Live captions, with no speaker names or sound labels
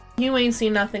You ain't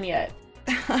seen nothing yet.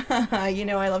 You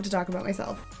know I love to talk about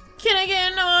myself. Can I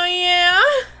get an oh yeah?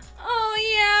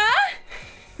 Oh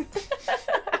yeah?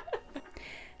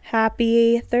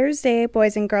 Happy Thursday,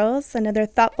 boys and girls. Another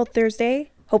thoughtful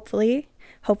Thursday, hopefully.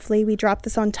 Hopefully we drop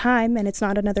this on time and it's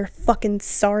not another fucking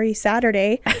sorry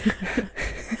Saturday.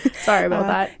 Sorry about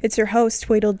that. It's your host,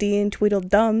 Tweedledee and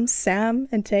Tweedledum, Sam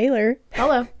and Taylor.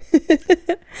 Hello.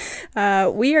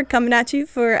 We are coming at you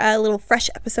for a little fresh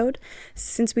episode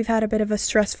since we've had a bit of a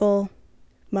stressful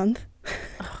month.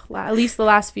 At least the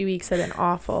last few weeks have been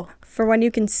awful. For when you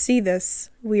can see this,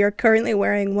 we are currently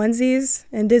wearing onesies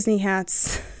and Disney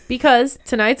hats. Because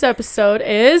tonight's episode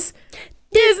is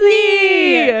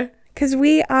Disney! Because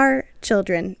we are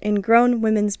children in grown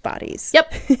women's bodies.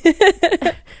 Yep.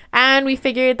 And we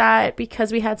figured that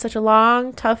because we had such a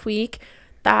long, tough week,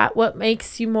 that what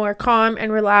makes you more calm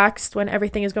and relaxed when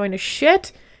everything is going to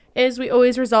shit is we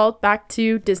always result back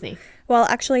to Disney. Well,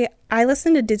 actually, I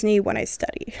listen to Disney when I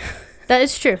study. That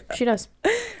is true. She does.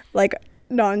 Like,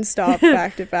 nonstop,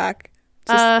 back to back.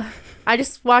 I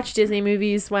just watch Disney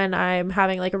movies when I'm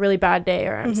having like a really bad day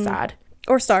or I'm sad.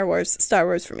 Or Star Wars. Star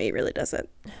Wars for me really does it.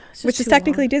 It's just Which is too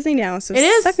technically long. Disney now, so It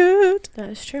is. suck it. That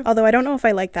is true. Although I don't know if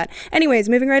I like that. Anyways,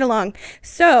 moving right along.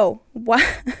 So, what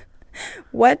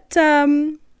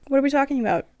are we talking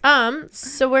about?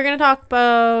 So we're gonna talk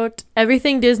about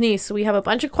everything Disney. So we have a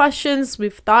bunch of questions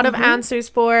we've thought of answers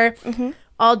for,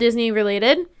 all Disney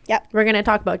related. Yep. We're gonna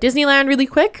talk about Disneyland really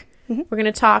quick. We're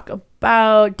gonna talk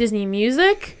about Disney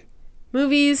music,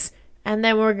 movies, and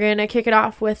then we're gonna kick it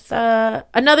off with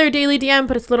another daily DM,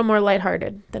 but it's a little more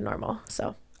lighthearted than normal.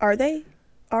 So Are they?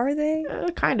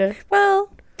 kind of.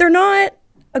 Well, they're not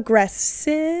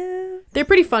aggressive. They're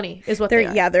pretty funny, is what they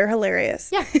are. Yeah, they're hilarious.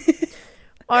 Yeah.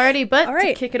 Alrighty, but All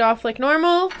right. to kick it off like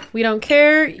normal, we don't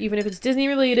care, even if it's Disney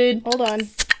related. Hold on.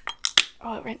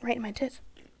 Oh, it went right in my tits.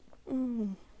 Oh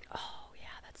yeah,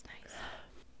 that's nice.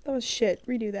 That was shit.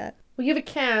 Redo that. Well, you have a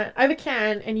can. I have a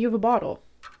can, and you have a bottle.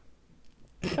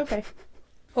 Okay.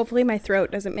 Hopefully my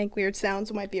throat doesn't make weird sounds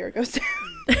when my beer goes down.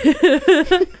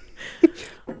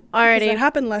 Alrighty. That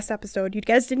happened last episode. You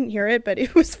guys didn't hear it, but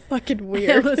it was fucking It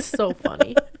weird. was so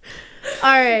funny.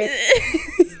 All right.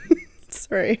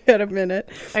 Sorry, had a minute.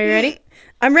 Are you ready?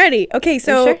 I'm ready. Okay,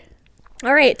 so Are you sure?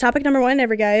 all right, topic number 1,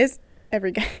 everybody.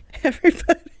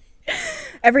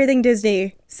 Everything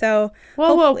Disney. So Whoa,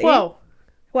 hopefully- whoa.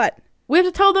 What? We have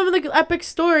to tell them the epic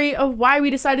story of why we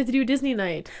decided to do Disney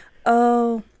night.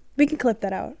 Oh, we can clip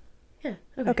that out. Yeah.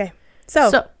 Okay.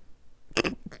 So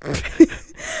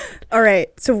all right.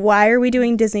 So why are we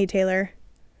doing Disney, Taylor?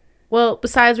 well,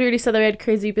 besides we already said that we had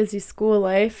crazy busy school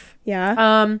life.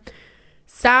 Yeah.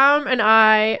 Sam and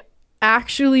I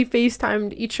actually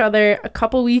FaceTimed each other a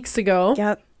couple weeks ago.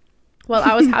 Yep. While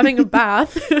I was having a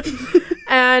bath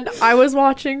and I was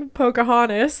watching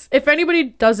Pocahontas. If anybody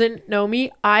doesn't know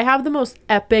me, I have the most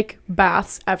epic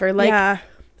baths ever. Like, yeah.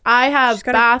 I have She's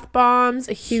got bath bombs,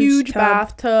 a huge tub.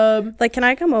 bathtub. Like, can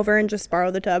I come over and just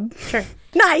borrow the tub? Sure.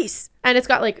 Nice. And it's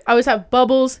got, like, I always have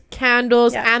bubbles,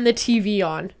 candles, Yeah. and the TV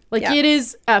on. Like, Yeah. it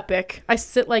is epic. I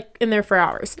sit, like, in there for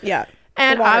hours. Yeah.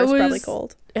 And the I water's was... probably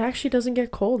cold. It actually doesn't get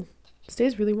cold. It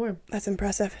stays really warm. That's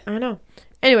impressive. I know.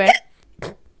 Anyway,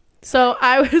 so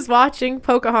I was watching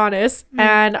Pocahontas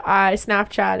and I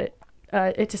Snapchatted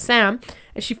it to Sam,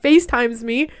 and she FaceTimes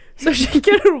me so she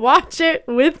can watch it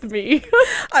with me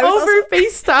I was over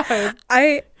FaceTime.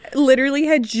 I literally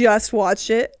had just watched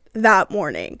it that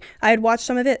morning. I had watched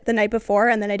some of it the night before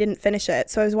and then I didn't finish it.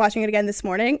 So I was watching it again this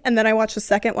morning and then I watched the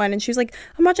second one and she was like,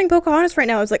 I'm watching Pocahontas right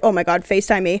now. I was like, oh my God,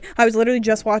 FaceTime me. I was literally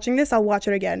just watching this. I'll watch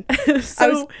it again.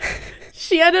 So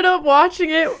she ended up watching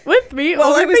it with me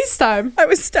over FaceTime. I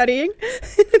was studying.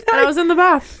 And I was in the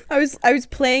bath. I was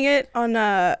playing it on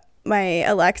my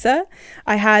Alexa.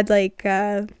 I had like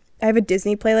I have a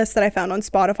Disney playlist that I found on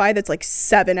Spotify that's like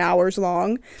 7 hours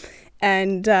long,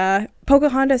 and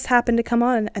Pocahontas happened to come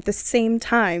on at the same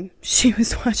time she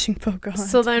was watching Pocahontas.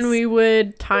 So then we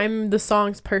would time the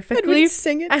songs perfectly. we'd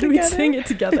sing it We'd together. sing it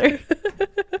together.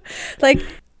 Like,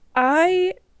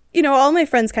 all my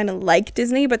friends kind of like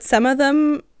Disney, but some of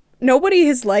them, nobody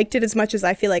has liked it as much as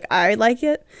I feel like I like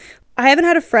it. I haven't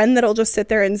had a friend that'll just sit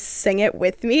there and sing it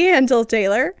with me until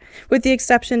Taylor, with the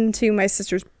exception to my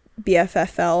sister's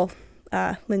BFFL,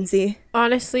 Lindsay.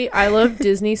 Honestly, I love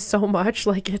Disney so much.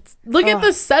 Like, it's look at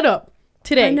the setup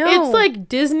today. I know. It's like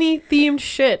Disney themed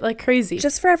shit, like crazy.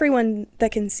 Just for everyone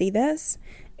that can see this,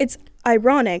 it's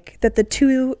ironic that the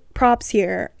two props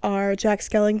here are Jack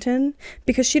Skellington,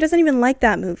 because she doesn't even like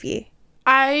that movie.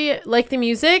 I like the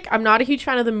music. I'm not a huge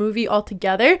fan of the movie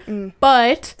altogether,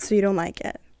 but So you don't like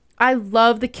it. I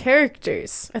love the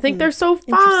characters. I think they're so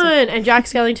fun. And Jack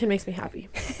Skellington makes me happy.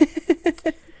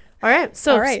 All right.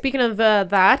 So speaking of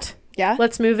that, Yeah.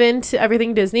 let's move into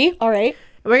everything Disney. All right.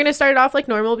 And we're going to start it off like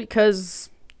normal because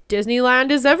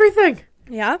Disneyland is everything.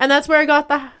 Yeah. And that's where I got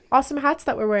the awesome hats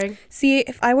that we're wearing. See,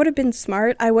 if I would have been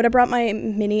smart, I would have brought my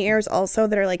mini ears also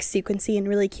that are like sequency and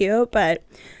really cute, but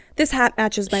this hat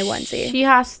matches my onesie. She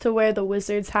has to wear the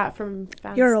wizard's hat from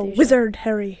Fantasia. You're a wizard,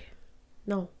 Harry.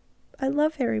 No, I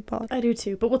love Harry Potter. I do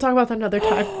too. But we'll talk about that another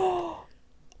time.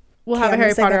 We'll have Okay, a I'm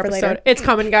Harry gonna save Potter that for episode. later. It's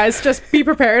coming, guys. Just be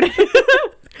prepared.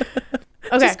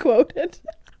 Okay. Just quoted.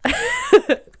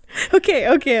 Okay.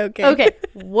 Okay.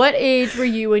 What age were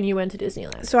you when you went to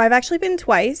Disneyland? So I've actually been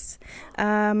twice.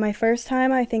 My first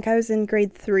time, I think I was in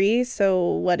grade 3. So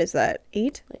what is that?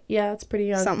 8? Yeah, it's pretty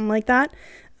young. Something like that.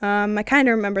 I kind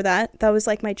of remember that. That was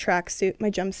like my tracksuit, my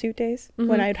jumpsuit days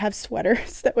when I'd have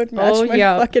sweaters that would match my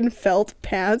fucking felt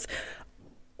pants.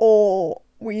 Oh,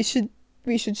 we should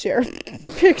share a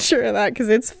picture of that because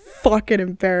it's fucking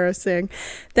embarrassing.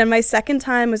 Then my second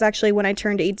time was actually when I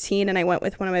turned 18 and I went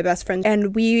with one of my best friends,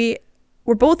 and we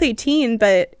were both 18,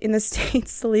 but in the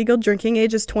States the legal drinking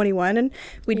age is 21, and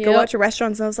we'd go out to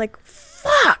restaurants and I was like,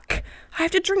 fuck, I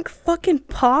have to drink fucking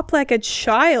pop like a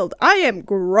child. I am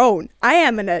grown. I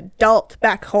am an adult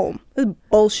back home. This is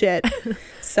bullshit.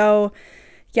 So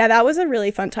yeah, that was a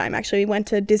really fun time. Actually, we went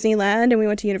to Disneyland and we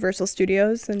went to Universal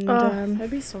Studios, and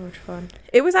that'd be so much fun.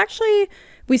 it was actually,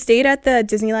 we stayed at the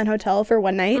Disneyland Hotel for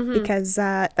one night because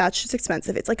that's just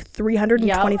expensive. It's like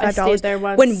 $325 I stayed there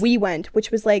once. when we went, which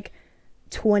was like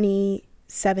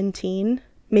 2017,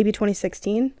 maybe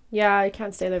 2016. Yeah, I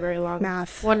can't stay there very long.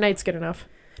 Math. One night's good enough.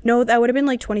 No, that would have been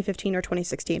like 2015 or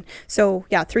 2016. So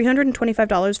yeah,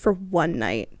 $325 for one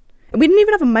night. And we didn't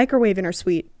even have a microwave in our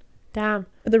suite. Damn.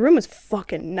 But the room was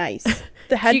fucking nice. The you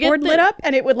get headboard the- lit up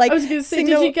and it would like I was gonna say,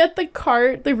 signal- did you get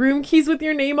the room keys with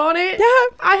your name on it?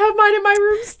 Yeah. I have mine in my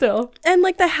room still. And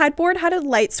like the headboard had a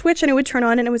light switch and it would turn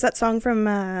on, and it was that song from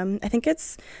I think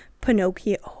it's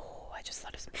Pinocchio. Oh, I just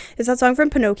thought of something. It's that song from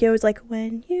Pinocchio. It's like,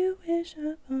 when you wish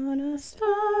upon a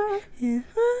star.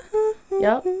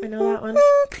 Yep, I know that one.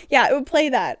 Yeah, it would play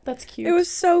that. That's cute. It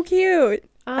was so cute.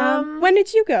 When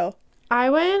did you go? I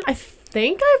went, I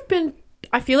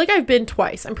feel like I've been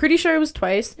twice. I'm pretty sure it was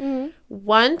twice.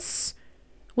 Once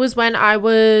was when I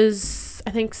was,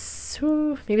 I think,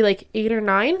 maybe like 8 or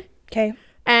 9. Okay.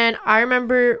 And I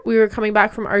remember we were coming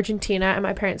back from Argentina and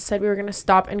my parents said we were going to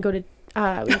stop and go to,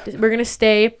 we're going to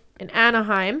stay in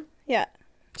Anaheim. Yeah.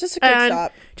 Just a quick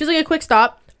stop. Just like a quick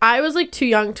stop. I was like too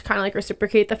young to kind of like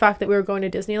reciprocate the fact that we were going to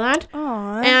Disneyland.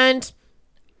 Aww. And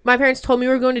my parents told me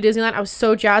we were going to Disneyland. I was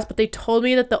so jazzed, but they told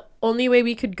me that the only way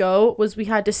we could go was we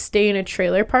had to stay in a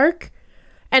trailer park.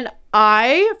 And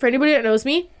for anybody that knows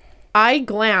me, I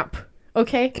glamp,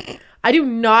 okay? I do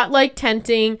not like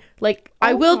tenting. Like,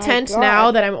 I will tent now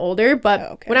that I'm older,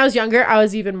 but when I was younger, I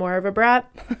was even more of a brat.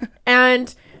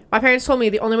 And my parents told me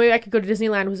the only way I could go to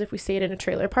Disneyland was if we stayed in a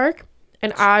trailer park.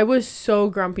 And I was so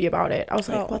grumpy about it. I was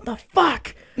like, what the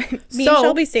fuck? Me and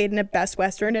Shelby stayed in a Best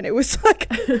Western and it was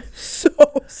like so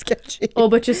sketchy. Oh,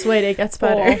 but just wait, it gets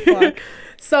better. Oh, fuck.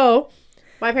 So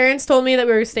my parents told me that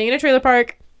we were staying in a trailer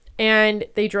park, and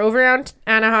they drove around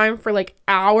Anaheim for like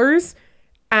hours,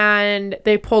 and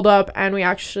they pulled up and we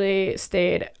actually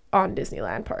stayed on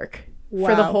Disneyland Park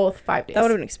for the whole 5 days. That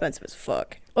would have been expensive as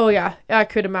fuck. Oh yeah, I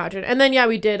could imagine. And then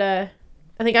we did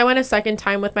I think I went a second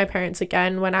time with my parents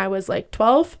again when I was like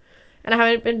 12, and I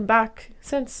haven't been back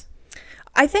since.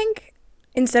 I think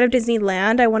instead of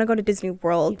Disneyland, I want to go to Disney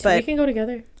World, We but can go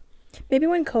together. maybe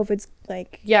when COVID's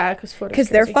like, Yeah, because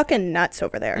they're fucking nuts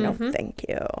over there. No, thank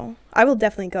you. I will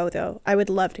definitely go though. I would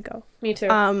love to go. Me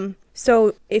too.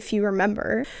 So if you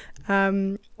remember,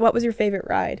 what was your favorite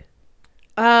ride?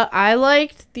 I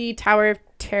liked the Tower of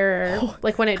Terror,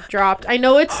 like when it dropped. I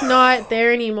know it's not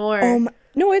there anymore.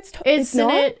 No, it's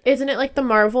not. Isn't it like the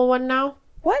Marvel one now?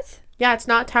 What? Yeah, it's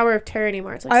not Tower of Terror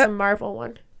anymore. It's like some Marvel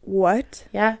one. What?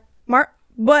 Yeah.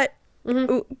 But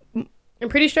I'm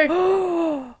pretty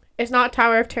sure it's not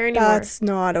Tower of Terror anymore. that's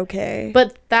not okay.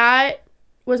 But that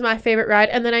was my favorite ride.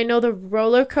 And then I know the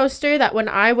roller coaster that when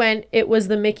I went, it was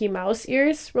the Mickey Mouse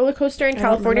Ears roller coaster in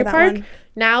California Park.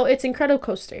 Now it's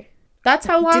Incredicoaster. That's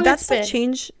how long Did that it's been. stuff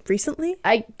change recently?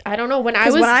 I don't know. When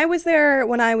I was there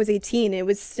when I was 18, it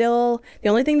was still, the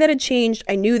only thing that had changed,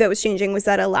 I knew that was changing, was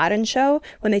that Aladdin show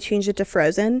when they changed it to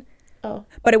Frozen. Oh.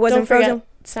 But it wasn't Don't forget, Frozen.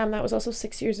 Sam, that was also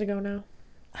 6 years ago now.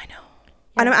 I know.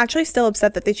 And I'm actually still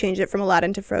upset that they changed it from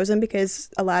Aladdin to Frozen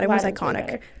because Aladdin was Aladdin's way iconic.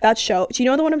 better. That show, do you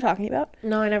know the one I'm talking about?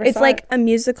 No, I never It's saw like it. a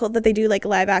musical that they do like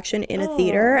live action in a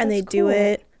theater, and they that's do cool.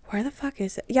 it. Where the fuck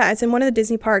is it? Yeah, it's in one of the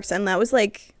Disney parks, and that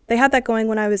They had that going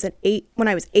when I was 8,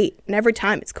 and every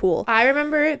time it's cool. I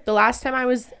remember the last time I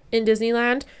was in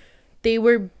Disneyland, they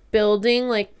were building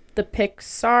like the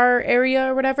Pixar area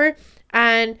or whatever.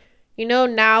 And you know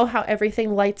now how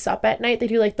everything lights up at night? They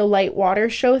do like the light water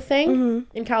show thing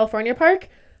in California Park.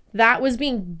 That was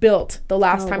being built the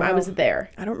last time I was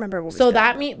there. I don't remember what was So done.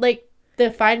 that mean like the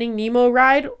Finding Nemo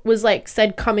ride was like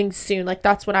said coming soon. Like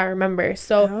that's what I remember.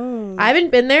 So I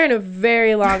haven't been there in a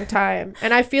very long time.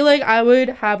 And I feel like I would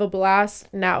have a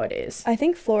blast nowadays. I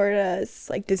think Florida's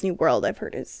like Disney World, I've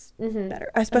heard, is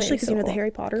better, especially because so you know the cool.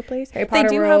 Harry Potter place. Harry Potter they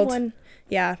do World. have one.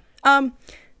 Yeah.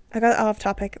 I got off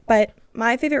topic, but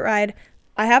my favorite ride,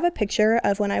 I have a picture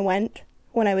of when I went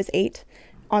when I was 8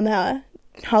 on the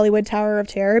Hollywood Tower of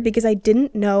Terror, because I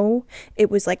didn't know it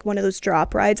was like one of those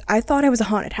drop rides. I thought it was a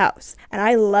haunted house, and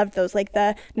I loved those, like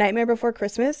the Nightmare Before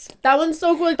Christmas That one's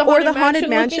so cool. Like the or Haunted the Haunted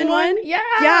Mansion one.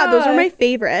 Yeah. Those are my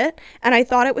favorite, and I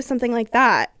thought it was something like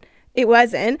that. It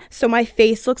wasn't. So my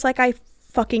face looks like I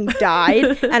fucking died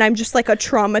and I'm just like a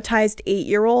traumatized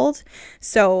 8-year-old.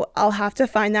 So I'll have to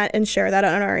find that and share that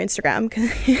on our Instagram.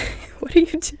 What do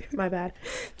you do? My bad.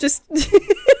 Just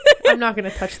I'm not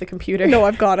gonna touch the computer. no,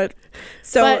 I've got it.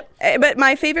 So but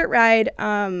my favorite ride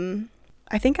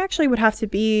I think actually would have to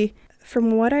be,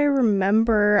 from what I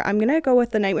remember, I'm gonna go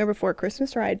with the Nightmare Before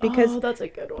Christmas ride, because that's a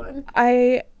good one.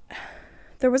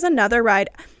 there was another ride.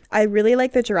 I really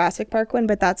like the Jurassic Park one,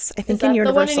 but that's, I think, Is that in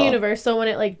Universal. the one in Universal when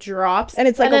it like drops And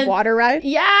it's like then- a water ride.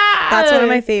 Yeah, That's one of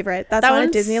my favorite. That's That not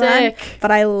at one's Disneyland, sick.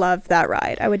 but I love that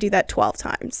ride. I would do that 12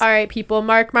 times. All right, people,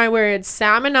 mark my words.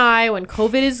 Sam and I, when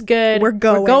COVID is good, We're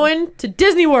going. We're going to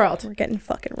Disney World. We're getting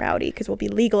fucking rowdy because we'll be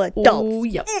legal adults. Oh,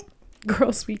 yep.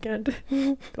 Girls' weekend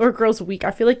or girls' week.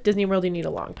 I feel like Disney World, you need a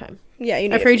long time. Yeah, you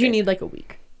need I've a heard few you days. need like a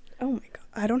week. Oh my god,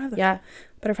 I don't have the. Yeah,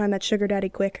 Better find that sugar daddy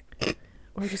quick.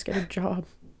 or just get a job.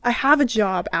 I have a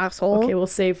job, asshole. Okay, we'll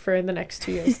save for the next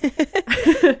 2 years.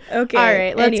 Okay. All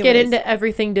right, let's get anyways. into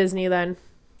everything Disney then.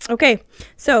 Okay,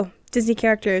 so Disney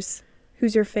characters.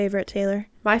 Who's your favorite, Taylor?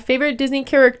 My favorite Disney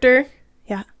character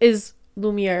Yeah. is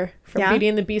Lumiere from Yeah? Beauty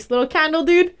and the Beast, little candle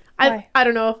dude. Why? I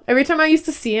don't know. Every time I used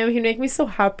to see him, he'd make me so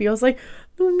happy. I was like,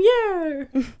 Lumiere,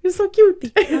 you're so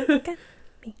cute.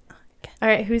 All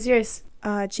right, who's yours?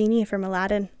 Genie from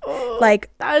Aladdin. Oh, Like,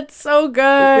 that's so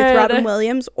good. with Robin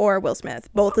Williams or Will Smith.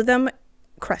 Both of them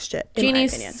crushed it, in my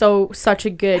Genie's opinion. such a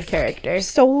good character.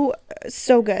 So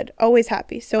good. Always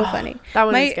happy. So funny. That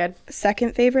one My is good.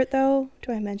 second favorite, though,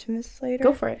 do I mention this later?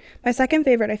 Go for it. My second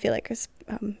favorite, I feel like, is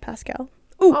Pascal.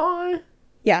 Oh,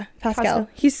 Yeah, Pascal. Pascal.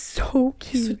 He's so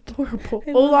he's cute. adorable.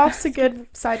 I love Olaf's a good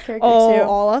side character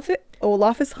Oh, too.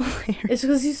 Olaf is hilarious. It's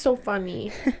because he's so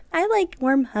funny. I like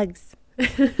warm hugs.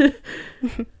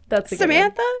 That's a good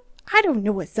Samantha? I don't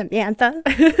know what Samantha.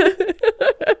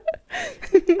 one.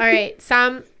 All right,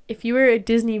 Sam. If you were a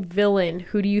Disney villain,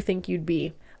 who do you think you'd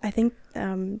be? I think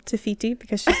Tafiti,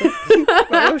 because she's like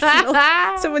emotional.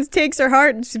 Someone takes her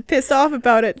heart and she's pissed off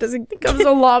about it. Becomes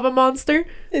a lava monster.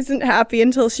 Isn't happy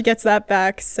until she gets that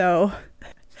back. So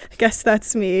I guess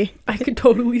that's me. I could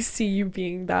totally see you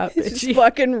being that Just bitchy.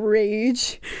 fucking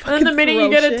rage. And then the minute you throw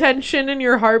get shit. attention and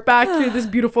your heart back, you're this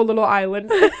beautiful little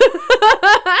island.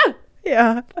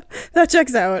 Yeah, that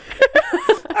checks out.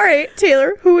 All right,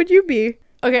 Taylor, who would you be?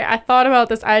 Okay, I thought about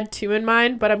this. I had two in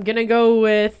mind, but I'm gonna go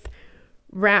with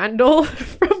Randall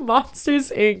from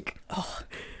Monsters Inc. Oh.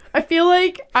 I feel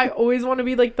like I always want to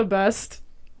be like the best.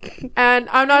 And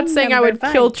I'm not saying I Number would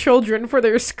five. kill children for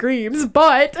their screams,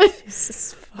 but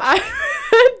Jesus, fuck. I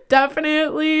would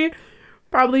definitely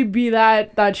probably be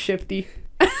that shifty.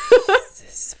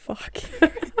 Jesus, fuck.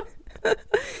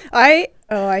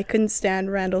 I couldn't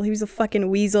stand Randall. He was a fucking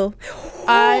weasel.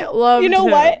 I love You know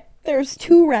what? There's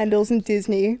two Randalls in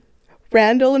Disney.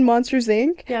 Randall in Monsters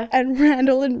Inc. Yeah. And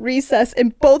Randall in Recess,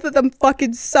 and both of them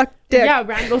fucking suck dick. Yeah,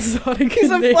 Randall's not a good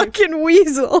He's a name. fucking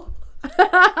weasel.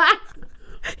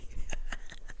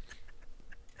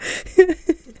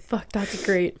 Fuck, that's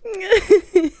great.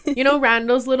 You know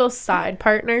Randall's little side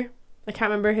partner? I can't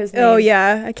remember his name. Oh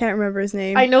yeah, I can't remember his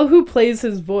name. I know who plays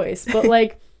his voice, but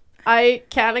like I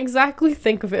can't exactly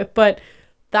think of it, but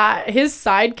that his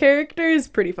side character is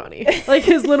pretty funny. Like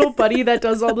his little buddy that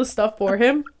does all the stuff for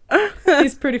him.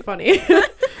 He's pretty funny. I'm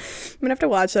gonna have to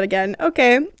watch that again.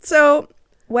 Okay, so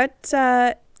what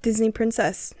Disney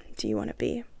princess do you want to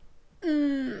be?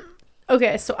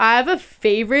 Okay, so I have a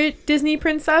favorite Disney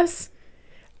princess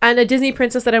and a Disney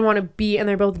princess that I want to be, and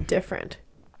they're both different.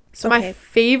 So my Okay.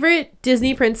 favorite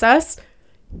Disney princess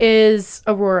is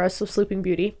Aurora, so Sleeping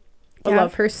Beauty. I Yeah.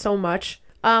 love her so much.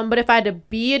 But if I had to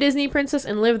be a Disney princess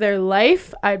and live their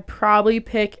life, I'd probably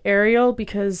pick Ariel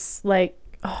because, like,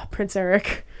 Prince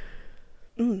Eric.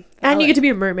 And you valid. get to be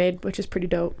a mermaid, which is pretty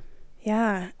dope.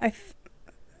 Yeah, I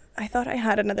thought I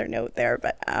had another note there,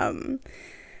 but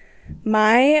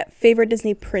my favorite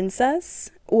Disney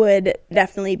princess would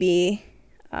definitely be,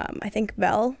 I think,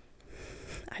 Belle.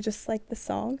 I just like the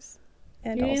songs,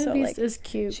 and Beauty and also the Beast like is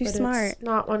cute, she's but smart. it's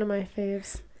not one of my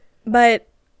faves. But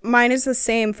mine is the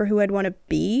same for who I'd want to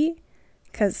be,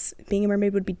 because being a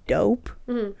mermaid would be dope.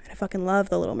 Mhm. I fucking love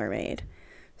The Little Mermaid.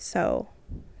 So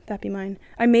that'd be mine.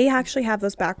 I may actually have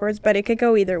those backwards, but it could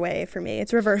go either way for me.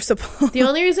 It's reversible. The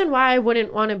only reason why I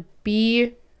wouldn't want to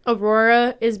be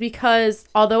Aurora is because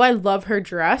although I love her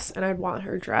dress and I'd want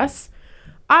her dress,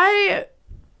 I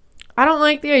don't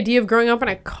like the idea of growing up in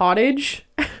a cottage.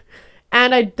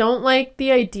 And I don't like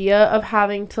the idea of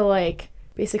having to like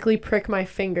basically prick my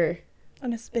finger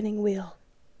On a spinning wheel.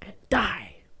 and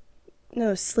die.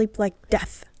 No, sleep like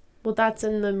death. Well, that's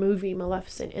in the movie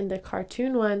Maleficent. In the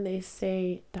cartoon one, they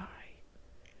say die.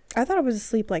 I thought it was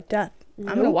Sleep Like Death. I'm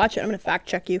going to Nope. watch it. I'm going to fact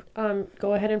check you.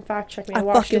 Go ahead and fact check me. I I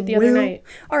watched it fucking the other will. night.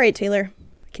 All right, Taylor.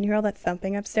 Can you hear all that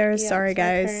thumping upstairs? Yeah, Sorry, it's my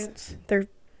guys. parents. They're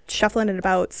shuffling it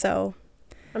about, so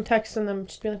I'm texting them,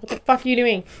 just being like, "What the fuck are you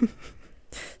doing?"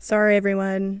 sorry,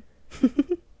 everyone.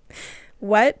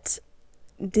 What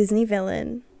Disney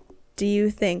villain do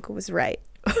you think was right?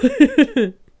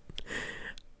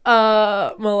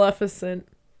 Maleficent.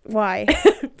 Why?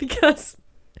 Because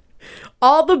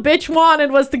all the bitch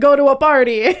wanted was to go to a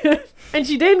party, and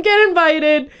she didn't get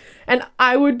invited, and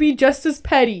I would be just as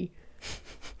petty.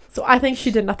 So I think she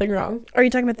did nothing wrong. Are you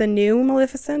talking about the new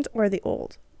Maleficent or the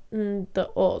old? The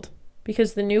old,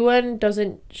 because the new one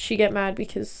doesn't. She get mad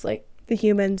because like The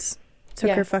humans took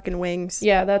Yeah. her fucking wings.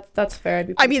 yeah, that's fair. I'd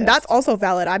be I mean, that's pissed. also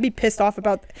valid. I'd be pissed off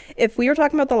about if we were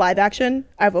talking about the live action.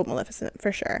 I vote Maleficent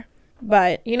for sure.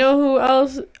 But You know who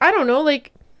else? I don't know.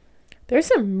 Like, there's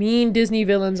some mean Disney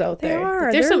villains out They there.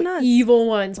 are, There's they're some nuts. evil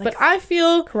ones, Like- but I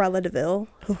feel Cruella Deville,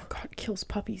 oh god, kills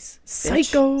puppies. Bitch.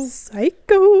 Psycho.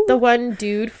 Psycho. The one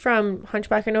dude from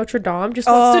Hunchback of Notre Dame just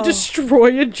wants to Oh.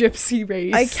 destroy a gypsy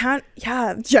race. I can't.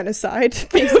 Yeah, genocide.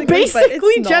 Basically, Basically but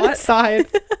it's not. genocide.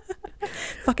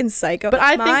 Fucking psycho. But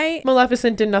I think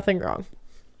Maleficent did nothing wrong.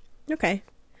 Okay.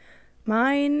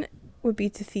 Mine would be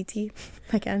Tafiti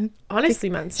again. Honestly,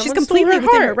 man, She's someone completely stole her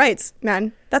within her heart. rights,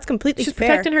 man. That's completely She's fair.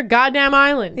 protecting her goddamn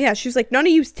island. Yeah, she's like, none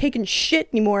of you's taking shit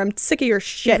anymore. I'm sick of your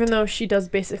shit. Even though she does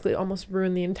basically almost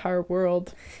ruin the entire world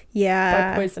by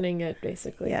Yeah. poisoning it,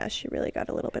 basically. Yeah, she really got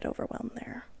a little bit overwhelmed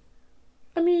there.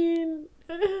 I mean,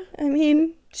 I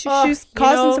mean, she's you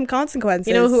causing know- some consequences.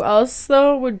 you know who else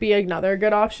though would be another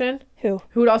good option? Who?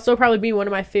 Who would also probably be one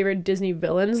of my favorite Disney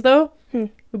villains though? Would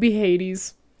be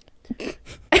Hades.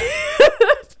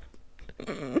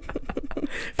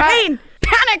 Pain!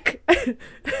 Panic!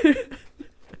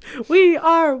 We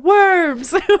are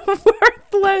worms,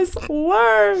 worthless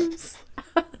worms.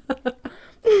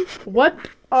 What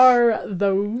are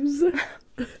those?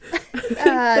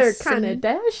 They're kind of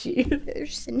dashy. They're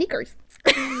sneakers.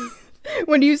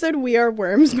 When you said we are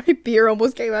worms, my beer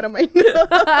almost came out of my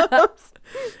nose.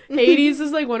 Hades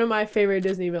is like one of my favorite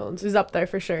Disney villains. He's up there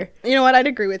for sure. You know what? I'd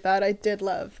agree with that. I did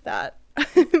love that.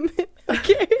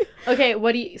 Okay.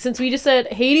 Okay, since we just said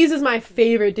Hades is my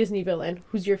favorite Disney villain,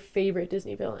 who's your favorite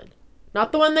Disney villain?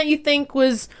 Not the one that you think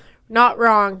was not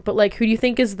wrong, but like who do you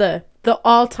think is the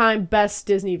all-time best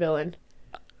Disney villain?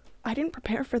 I didn't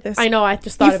prepare for this. I know, I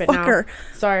just thought You of it fucker. now.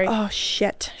 Sorry. Oh,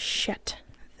 shit.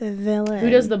 The villain.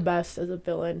 Who does the best as a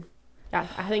villain? Yeah,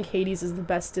 I think Hades is the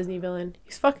best Disney villain.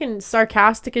 He's fucking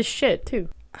sarcastic as shit, too.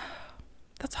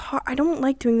 That's hard. I don't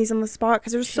like doing these on the spot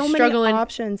because there's so She's many struggling.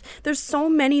 options. There's so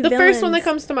many The villains. first one that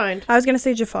comes to mind. I was going to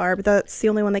say Jafar, but that's the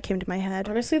only one that came to my head.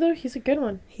 Honestly, though, he's a good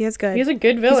one. He is good. He's a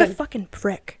good He's villain. a fucking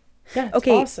prick. Yeah, it's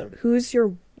Okay, awesome. who's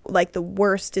your, like, the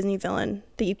worst Disney villain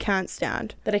that you can't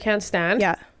stand? That I can't stand.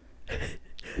 Yeah.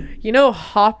 You know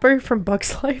Hopper from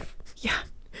Bug's Life? Yeah.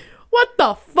 What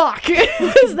the fuck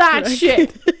is that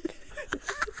shit?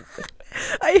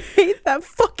 I hate that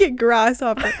fucking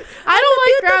grasshopper.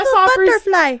 I don't like grasshoppers.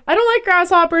 Butterfly. I don't like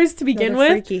grasshoppers to begin No, with.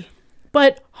 they're freaky.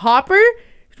 But Hopper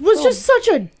was Oh. just such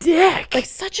a dick. Like,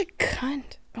 such a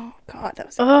cunt. Oh, God, that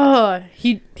was... Ugh,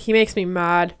 he makes me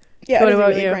mad. Yeah, What it doesn't about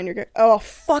really you? grind your gear. Oh,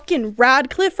 fucking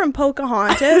Radcliffe from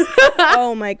Pocahontas.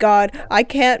 Oh my god, I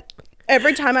can't.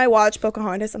 Every time I watch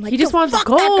Pocahontas, I'm like, He just "Yo, wants fuck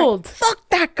that guy. gold." Fuck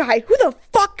that guy. Who the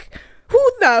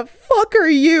fuck are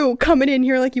you coming in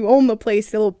here like you own the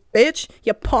place, you little bitch?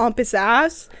 You pompous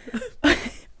ass.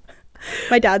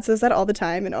 My dad says that all the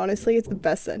time, and honestly, it's the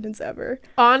best sentence ever.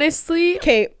 Honestly,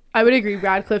 Okay, I would agree.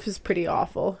 Radcliffe is pretty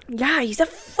awful. yeah, he's a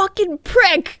fucking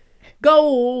prick.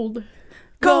 Gold,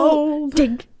 Go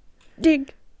dig,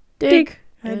 dig. dig,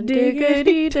 and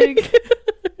diggity dig.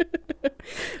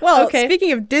 Well, Okay.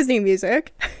 speaking of Disney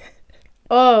music,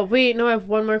 Oh, wait, no, I have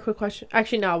one more quick question.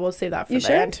 Actually, no, we'll save that for You the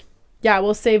sure? end. Yeah,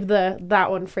 we'll save that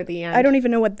one for the end. I don't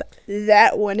even know what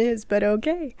that one is, but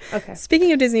okay. Okay.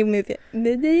 Speaking of Disney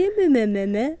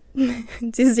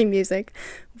Disney music,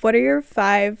 what are your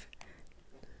 5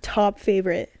 top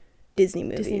favorite Disney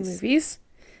movies? Disney movies.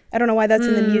 I don't know why that's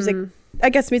in the music. I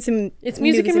guess it's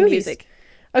music and movies.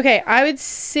 Okay, I would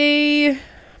say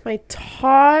my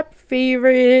top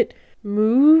favorite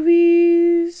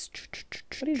movies.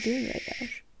 What are you doing right now?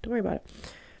 Don't worry about it.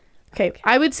 Okay,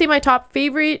 I would say my top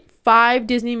favorite 5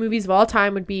 Disney movies of all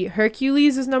time would be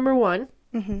Hercules is number 1.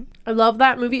 Mm-hmm. I love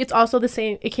that movie. It's also the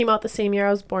same. It came out the same year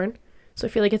I was born, so I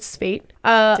feel like it's fate.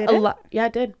 Did it? Yeah,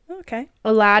 it did. Okay.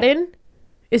 Aladdin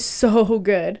is so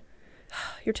good.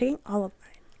 You're taking all of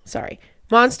mine. Sorry.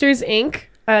 Monsters Inc.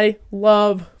 I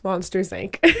love Monsters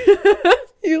Inc.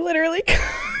 You literally.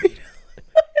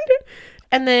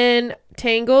 And then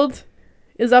Tangled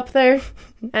is up there,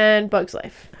 and Bug's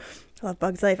Life. I love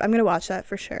Bug's Life. I'm going to watch that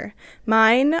for sure.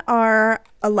 Mine are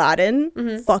Aladdin.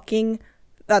 Mm-hmm.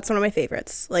 That's one of my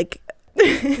favorites. Like,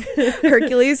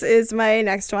 Hercules is my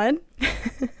next one.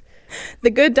 The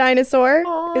Good Dinosaur.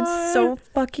 Aww. It's so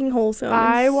fucking wholesome.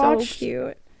 I and watched- so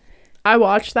cute. I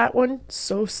watched that one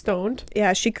so stoned.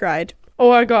 Yeah, she cried. Oh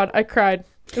my god, I cried.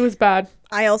 It was bad.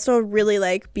 I also really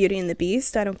like Beauty and the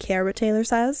Beast. I don't care what Taylor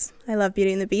says. I love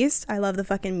Beauty and the Beast. I love the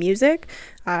fucking music.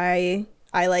 I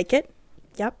like it.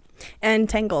 Yep. And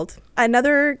Tangled.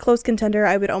 Another close contender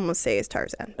I would almost say is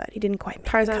Tarzan, but he didn't quite make the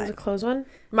Tarzan's a cut. close one.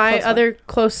 My Close one. other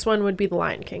close one would be The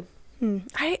Lion King.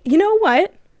 You know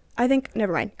what? I think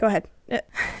never mind. Go ahead.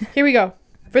 Here we go.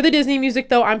 For the Disney music,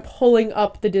 though, I'm pulling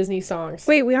up the Disney songs.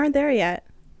 Wait, we aren't there yet.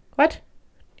 What?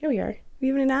 Here we are. We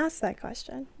haven't asked that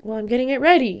question. Well, I'm getting it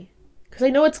ready. Because I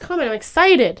know it's coming. I'm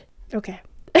excited. Okay.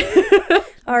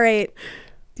 All right.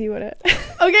 Do you want to?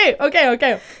 Okay. Do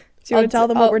you want to tell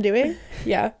them what we're doing?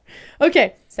 Yeah.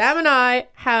 Okay. Sam and I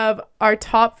have our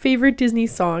top favorite Disney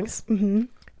songs. Mm-hmm.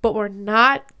 But we're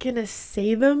not going to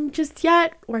say them just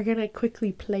yet. We're going to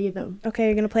quickly play them. Okay,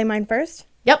 you're gonna play mine first.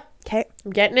 Yep. Okay.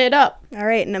 I'm getting it up. All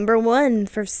right. Number 1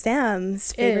 for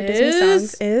Sam's favorite Disney Is-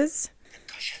 songs is.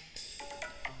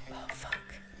 Oh fuck.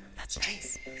 That's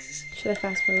nice. Should I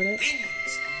fast forward it?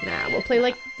 Nah, we'll play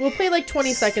like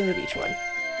 20 seconds of each one.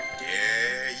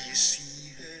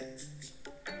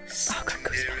 Oh, got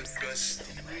goosebumps.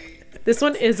 This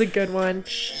one is a good one.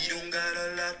 She don't got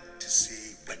a lot to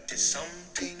say, but there's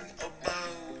something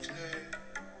about her.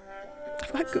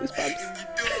 I've got goosebumps.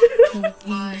 You don't know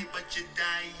why, but you're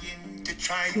dying to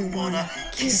try to wanna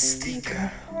kiss the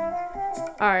girl.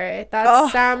 All right, that's Oh.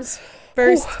 Sam's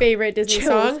first favorite Disney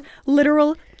Chills. song.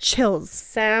 Literal chills.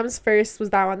 Sam's first was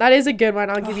that one. That is a good one.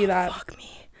 I'll give you that. Fuck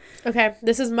me. Okay,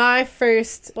 this is my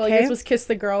first. Well, Okay. this was "Kiss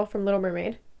the Girl" from Little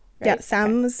Mermaid. Yeah, right?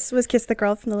 Sam's was Kiss the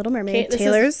Girl from The Little Mermaid. Okay, this is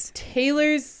Taylor's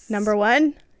Taylor's number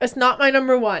 1. It's not my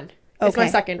number 1. It's my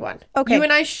Okay. second one. Okay. You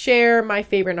and I share my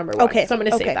favorite number 1. Okay, So I'm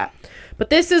going to okay. say that. But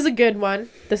this is a good one.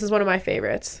 This is one of my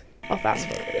favorites. I'll fast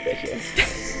forward a bit here. They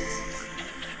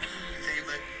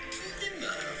were given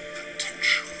enough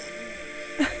potential.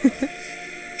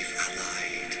 If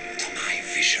allied to my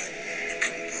vision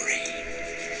and brain.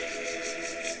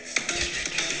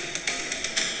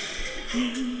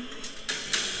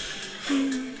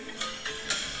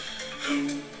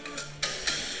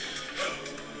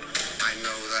 I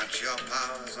know that your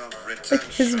powers of retention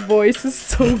Like, his voice is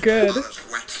so good. are as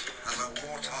wet as a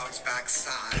warthog's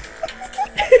backside.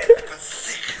 But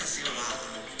thick as you are,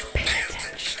 pay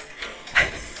attention.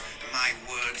 My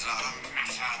words are a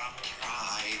matter of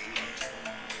pride.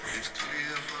 It's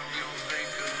clear from your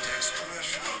vacant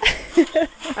expression.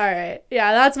 All right.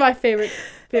 Yeah, that's my favorite.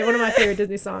 One of my favorite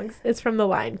Disney songs. It's from The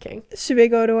Lion King. Should we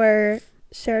go to our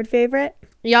shared favorite?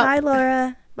 Yep. Hi,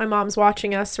 Laura. My mom's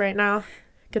watching us right now.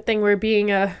 Good thing we're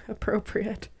being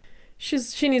appropriate.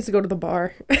 She needs to go to the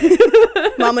bar.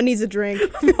 Mama needs a drink.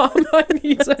 Mama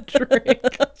needs a drink.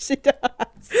 She does.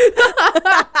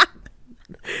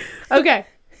 Okay.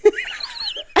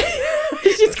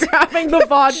 She's grabbing the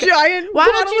vodka. Giant. Why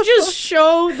don't bottle you of just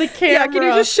show the camera? Yeah, can you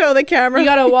just show the camera? You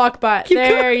gotta walk by. Keep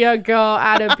There you go.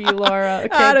 Atta B, Laura. Okay,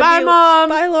 Atta bye, B. Mom.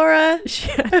 Bye, Laura.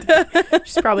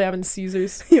 She's probably having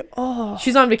Caesars. Oh,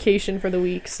 She's on vacation for the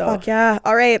week, so. fuck yeah.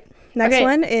 All right. Next Okay,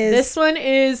 one is This one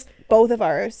is. both of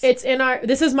ours. It's in our.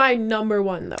 This is my number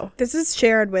 1 though. This is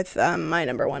shared with my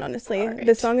number 1, honestly. All right.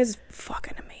 This song is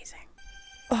fucking amazing.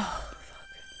 Oh,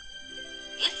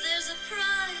 If there's a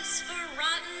prize for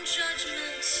rotten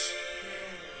judgment,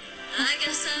 I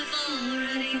guess I've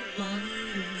already won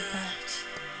that.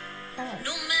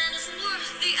 No man is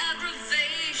worth the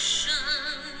aggravation.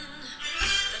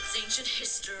 That's ancient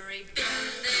history. Been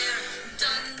there,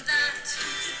 done that.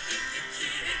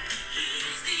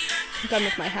 I'm done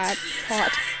with my hat. It's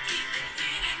hot.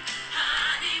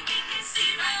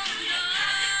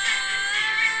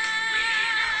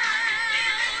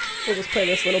 We'll just play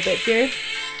this little bit here.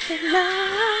 No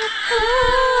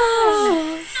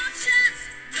chance,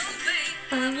 no way.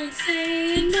 I won't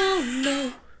say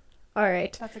no. All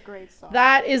right. That's a great song.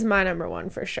 That is my number one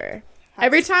for sure.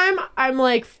 Every time I'm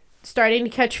like starting to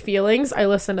catch feelings, I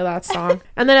listen to that song.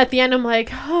 And then at the end, I'm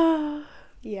like, oh.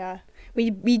 Yeah.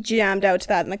 We jammed out to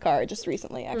that in the car just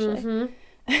recently, actually.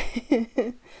 Mm-hmm.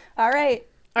 All right.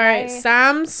 All right, My-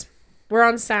 Sam's. We're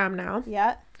on Sam now.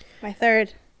 Yeah. My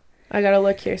third. I gotta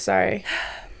look here. Sorry.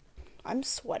 I'm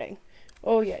sweating.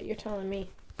 Oh, yeah, you're telling me.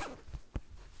 Okay.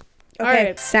 All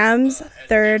right. Sam's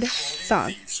third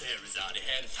song. Scheherazade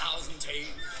had 1,000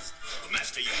 tales.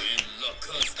 Master, you in luck,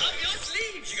 'cause up your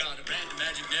sleeves, you got a brand of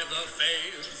magic never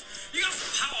fails. You got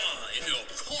some power in your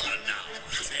corner now.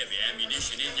 Some heavy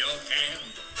ammunition in your camp.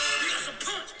 You got some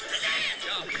punch,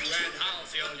 got you and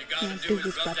house. All you gotta do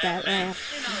is rub that lamp.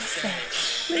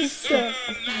 Mr.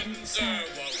 Sir,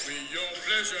 what will your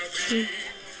pleasure be?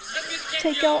 Let me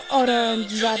Take your order and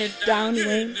jot it down. You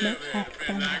ain't no half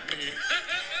fun. like me.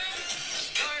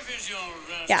 Life is your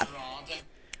Yeah. restaurant.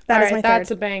 That All is right, my that's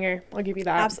third. a banger. I'll give you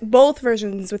that. Both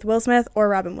versions with Will Smith or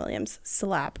Robin Williams.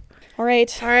 Slap. All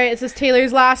right. All right, this is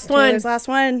Taylor's last one. Taylor's last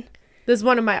one. This is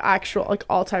one of my actual like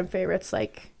all-time favorites.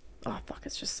 Like, oh fuck,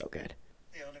 it's just so good.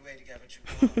 The only way to get what you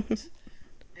want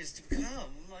is to become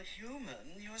a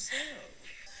human yourself.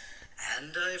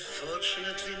 And I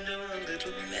fortunately know a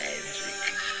little magic.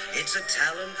 It's a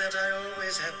talent that I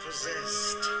always have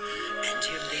possessed. And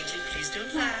dear lady, please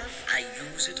don't laugh. I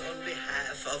use it on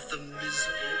behalf of the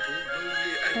miserable,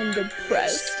 lonely, And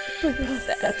depressed.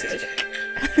 pathetic.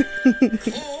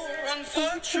 Poor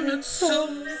unfortunate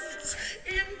souls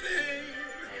in pain,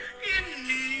 in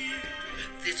need.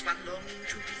 This one longing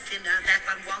to be thinner, that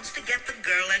one wants to get the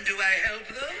girl, and do I help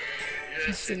them?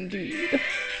 Yes, Indeed.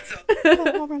 So,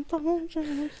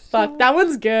 Fuck, that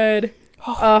one's good.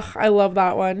 Ugh, I love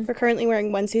that one. We're currently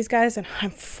wearing onesies, guys, and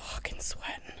I'm fucking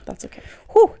sweating. That's okay.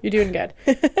 Whew. You're doing good.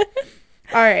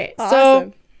 All right,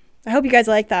 Awesome. I hope you guys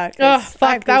like that. 'cause oh I fuck,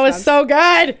 have that was goosebumps. so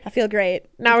good. I feel great.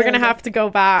 Now we're gonna have to go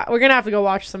back. We're gonna have to go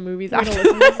watch some movies We're after gonna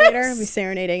listen to this this. later. Be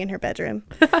serenading in her bedroom.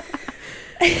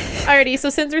 Alrighty, so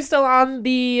since we're still on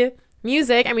the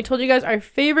music and we told you guys our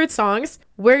favorite songs,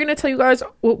 we're gonna tell you guys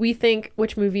what we think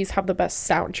which movies have the best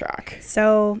soundtrack.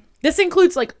 So This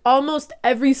includes like almost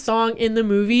every song in the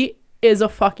movie is a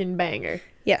fucking banger.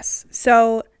 yes,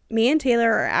 so me and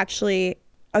Taylor are actually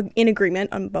in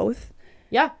agreement on both.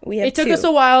 Yeah, We have it took two. us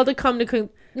a while to come to.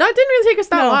 No, it didn't really take us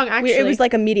that long. Actually, it was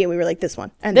like immediate. We were like this one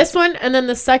and this one, and then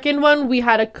the second one we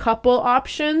had a couple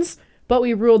options, but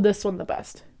we ruled this one the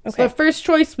best. Okay. So the first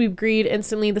choice we agreed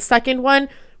instantly. The second one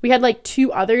we had like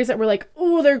two others that were like,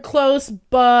 oh, they're close,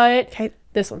 but Okay.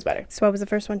 this one's better. So what was the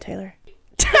first one, Taylor?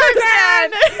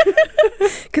 Tarzan.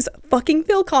 Because fucking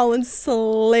Phil Collins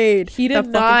slayed. He the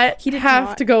did not. He did have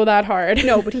not. to go that hard.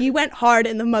 No, but he went hard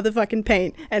in the motherfucking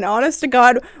paint. And honest to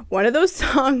God, one of those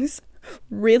songs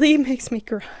really makes me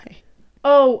cry.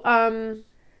 Oh,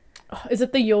 is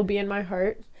it the "You'll Be in My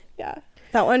Heart"? Yeah.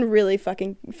 That one really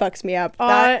fucking fucks me up.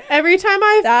 That, Every time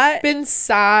I've that- been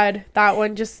sad, that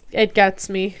one just it gets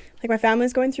me. like, my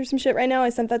family's going through some shit right now. I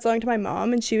sent that song to my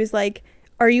mom, and she was like,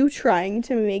 "Are you trying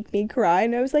to make me cry?"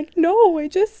 And I was like, "No,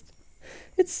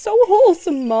 it's so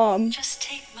wholesome, Mom." Just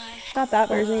take my hand. Not that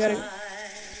version.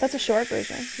 That's a short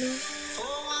version. for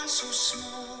one so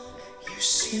small, you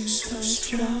seem so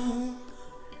strong.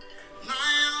 My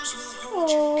arms will hold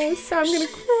Oh, Sam, I'm gonna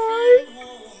cry.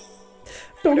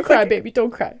 Don't cry, baby. Don't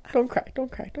cry. Don't cry.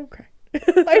 Don't cry. Don't cry. Why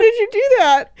did you do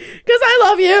that? Because I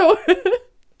love you.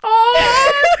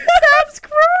 Oh, Sam's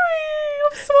crying.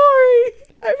 I'm sorry.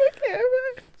 I'm okay.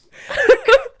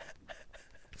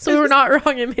 So we're not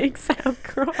wrong. It makes Sam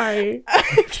cry.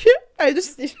 I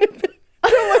just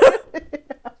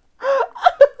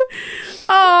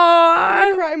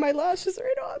Oh, cry my lashes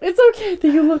right on. it's okay that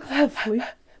you look lovely.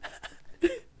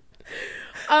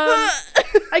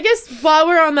 I guess while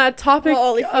we're on that topic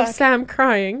Holy of fuck. Sam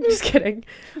crying, just kidding.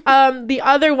 The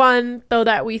other one though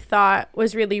that we thought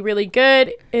was really, really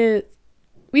good is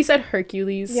we said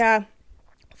Hercules. Yeah.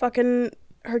 Fucking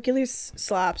Hercules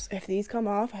slaps. If these come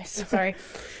off, I swear. Sorry.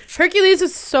 Hercules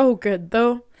is so good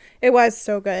though. It was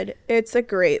so good. It's a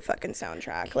great fucking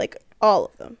soundtrack. Like, all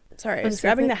of them. Sorry, I was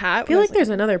grabbing the hat. I feel like there's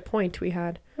another point we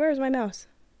had. Where's my mouse?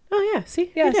 Oh yeah,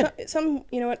 see? Yeah, We did. some,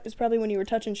 you know what? It's probably when you were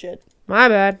touching shit. My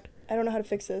bad. I don't know how to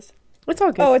fix this. It's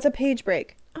all good. Oh, it's a page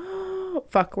break. Oh.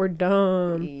 Fuck, we're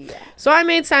dumb. So I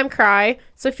made Sam cry.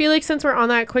 So I feel like since we're on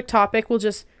that quick topic, we'll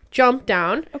just jump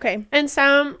down. Okay. And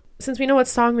Sam, since we know what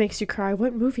song makes you cry,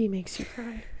 what movie makes you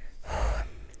cry?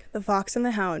 The Fox and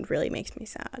the Hound really makes me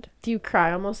sad. Do you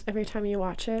cry almost every time you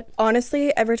watch it?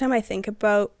 Honestly, every time I think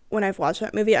about when I've watched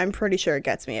that movie, I'm pretty sure it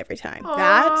gets me every time.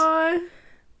 That Aww.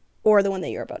 or the one that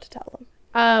you're about to tell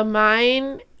them.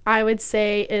 Mine, I would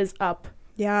say, is Up.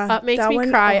 Yeah. Up makes that me one-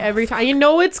 cry oh, every time. You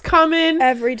know it's coming.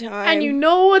 Every time. And you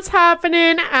know what's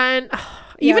happening. And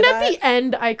even at that- the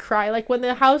end, I cry. Like when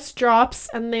the house drops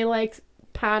and they like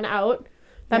pan out.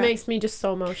 That Yeah. makes me just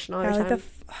so emotional every Yeah, like time.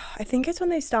 I think it's when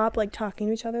they stop like talking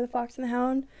to each other, the Fox and the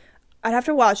Hound. I'd have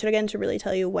to watch it again to really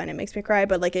tell you when it makes me cry,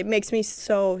 but like it makes me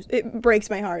so, it breaks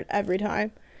my heart every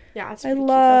time. Yeah, it's I pretty cute,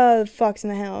 though. love Fox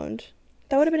and the Hound.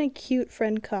 That would have been a cute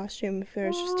friend costume if there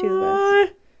was just two of us.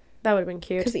 Aw, that would have been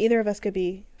cute. Because either of us could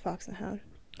be Fox and the Hound.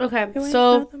 Okay, It ain't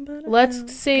so nothing but a let's hound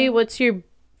say dog. what's your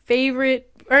favorite,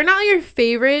 or not your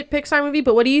favorite Pixar movie,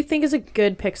 but what do you think is a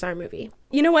good Pixar movie?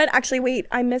 You know what? Actually, wait.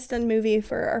 I missed a movie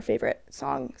for our favorite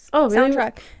songs. Oh, really?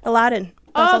 Soundtrack. Aladdin. That's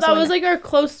Oh, also that in was there. like our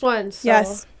close one. So.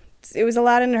 Yes. It was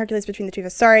Aladdin and Hercules between the two of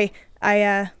us. Sorry.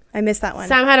 I missed that one.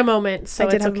 Sam had a moment, so I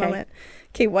did it's have okay. a moment.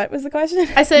 Okay, what was the question?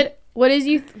 I said, what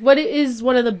is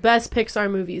one of the best Pixar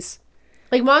movies?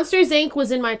 Like Monsters Inc.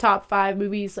 was in my top 5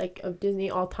 movies like of Disney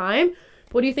all time.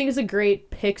 What do you think is a great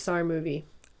Pixar movie?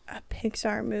 A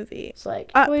Pixar movie. It's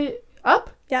like Up. wait,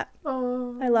 Up? Yeah.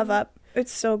 Oh, I love Up.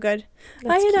 It's so good.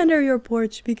 That's I hid cute. under your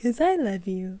porch because I love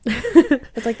you.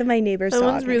 It's like the My Neighbor's that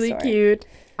dog one's next really door. cute.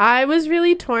 I was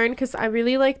really torn because I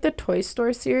really like the Toy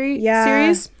Story series.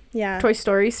 Yeah. Yeah. Toy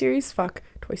Story series. Fuck,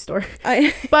 Toy Story.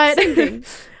 I, But same thing.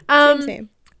 Same.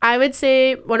 I would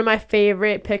say one of my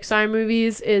favorite Pixar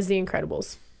movies is The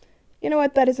Incredibles. You know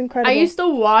what? That is incredible. I used to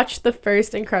watch the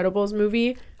first Incredibles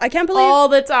movie I can't believe all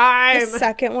the the time.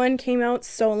 second one came out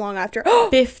so long after.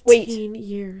 15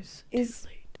 years. Is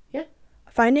Yeah.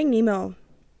 Finding Nemo.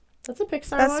 That's a Pixar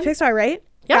That's one. Pixar, right?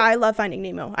 Yeah. I love Finding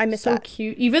Nemo. I miss So that.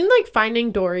 cute. Even like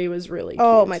Finding Dory was really cute.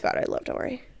 Oh my god, I love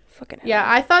Dory. Fucking hell. Yeah,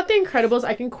 I thought The Incredibles,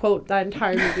 I can quote that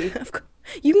entire movie. Of course.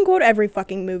 You can quote every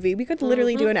fucking movie. We could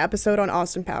literally Mm-hmm. do an episode on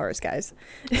Austin Powers, guys.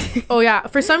 Oh yeah,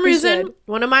 for some We reason, should.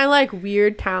 one of my like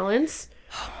weird talents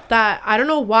that I don't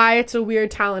know why it's a weird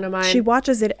talent of mine. She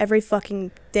watches it every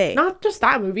fucking day. Not just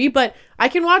that movie, but I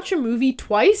can watch a movie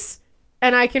twice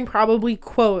and I can probably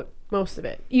quote most of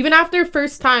it. Even after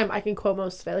first time, I can quote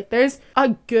most of it. Like there's a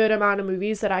good amount of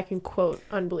movies that I can quote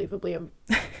unbelievably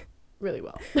really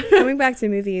well. Going back to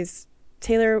movies,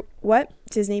 Taylor, what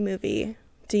Disney movie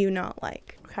do you not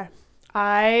like? Okay.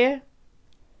 I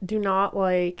do not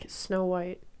like Snow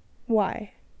White.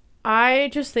 Why? I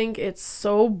just think it's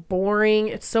so boring.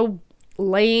 It's so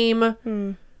lame.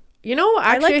 You know,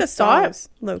 I actually, like the songs.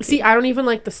 Low-key. See, I don't even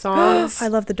like the songs. I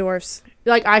love the dwarfs.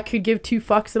 Like, I could give 2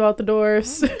 fucks about the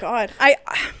dwarfs. God,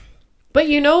 But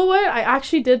you know what? I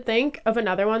actually did think of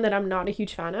another one that I'm not a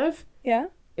huge fan of. yeah.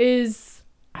 Is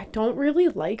I don't really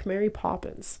like Mary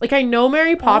Poppins. Like, I know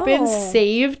Mary Poppins Oh.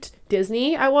 saved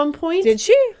Disney at one point. Did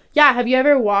she? Yeah, have you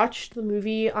ever watched the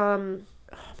movie, oh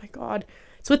my god.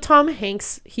 It's with Tom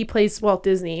Hanks. He plays Walt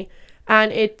Disney.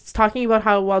 And it's talking about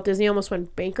how Walt Disney almost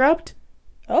went bankrupt.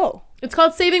 Oh. It's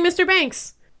called Saving Mr.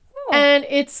 Banks. And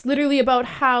it's literally about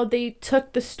how they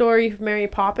took the story of Mary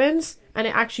Poppins and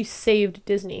it actually saved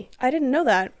Disney. I didn't know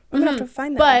that. I'm gonna have to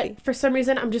find that But movie. for some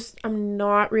reason, I'm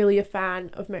not really a fan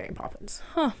of Mary Poppins.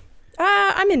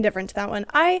 I'm indifferent to that one.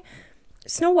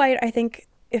 Snow White, I think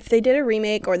if they did a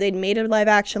remake or they'd made a live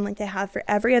action like they have for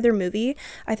every other movie,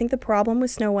 I think the problem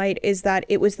with Snow White is that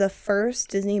it was the first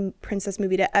Disney princess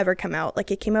movie to ever come out.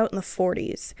 Like, it came out in the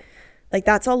 40s. Like,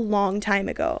 that's a long time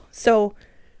ago. So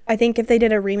I think if they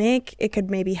did a remake, it could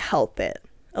maybe help it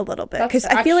a little bit. That's Because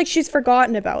I feel like she's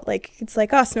forgotten about. Like, it's like,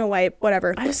 oh, Snow White,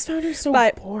 whatever. I just found her so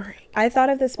But boring. I thought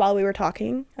of this while we were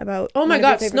talking about Oh my one of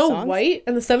your god, favorite Snow songs. White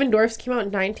and the Seven Dwarfs came out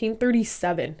in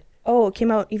 1937. Oh, it came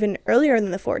out even earlier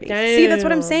than the 40s. See, that's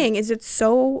what I'm Damn. saying. Is it's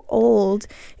so old.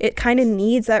 It kind of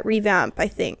needs that revamp, I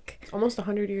think. Almost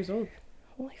 100 years old.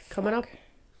 Holy Coming up.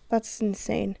 That's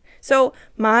insane. So,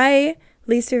 my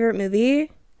least favorite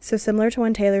movie, so similar to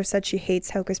when Taylor said she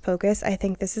hates Hocus Pocus, I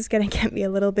think this is going to get me a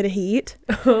little bit of heat.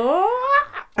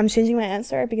 I'm changing my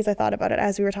answer because I thought about it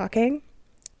as we were talking.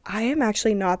 I am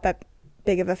actually not that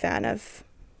big of a fan of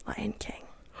Lion King.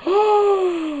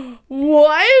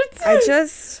 What? I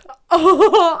just...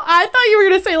 Oh, I thought you were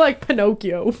going to say like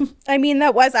Pinocchio. I mean,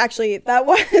 that was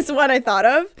what I thought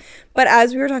of. But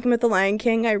as we were talking about The Lion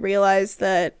King, I realized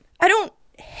that I don't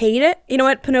hate it. You know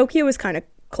what? Pinocchio was kind of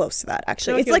close to that,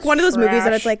 actually. I feel like It's it like was one of those movies that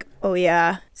trash. it's like, oh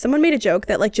yeah. Someone made a joke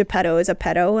that like Geppetto is a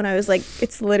pedo, and I was like,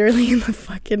 it's literally in the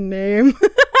fucking name.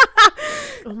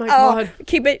 Oh my god.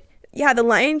 Okay, but yeah, The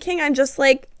Lion King, I'm just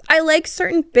like, I like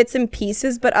certain bits and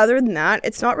pieces, but other than that,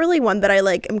 it's not really one that I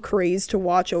like am crazed to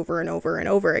watch over and over and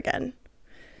over again.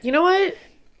 You know what?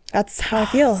 That's how I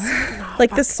feel.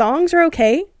 Like the songs are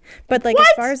okay, but like What?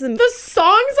 as far as the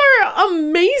songs are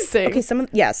amazing. okay, some of,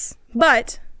 yes,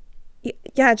 but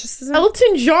yeah, it just doesn't.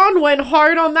 Elton John went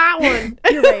hard on that one.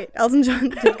 You're right. Elton John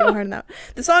did go hard on that.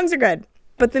 The songs are good,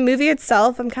 but the movie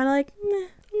itself, I'm kind of like,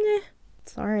 meh.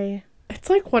 Sorry. It's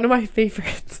like one of my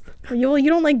favorites. You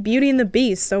don't like Beauty and the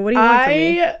Beast, so what do you want from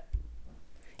me? I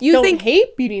You don't think?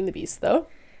 hate Beauty and the Beast though.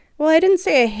 Well, I didn't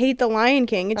say I hate The Lion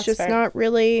King. It's That's just fair. not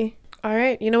really. All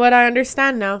right, you know what? I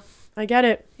understand now. I get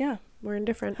it. Yeah. We're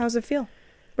indifferent. How's it feel?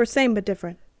 We're same but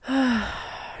different.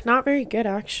 Not very good,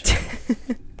 actually.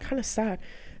 Kind of sad.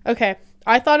 Okay,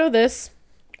 I thought of this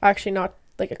actually not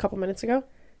like a couple minutes ago.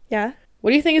 Yeah.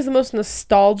 What do you think is the most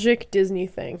nostalgic Disney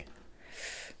thing?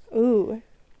 Ooh.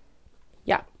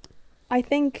 Yeah, I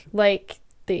think. like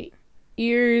the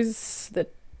ears, the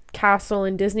castle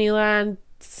in Disneyland,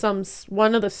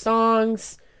 one of the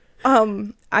songs.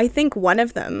 I think one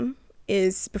of them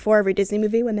is before every Disney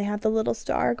movie when they have the little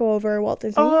star go over Walt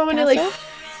Disney. Oh, and it like,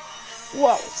 Castle.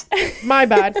 whoa, my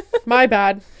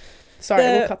bad. Sorry,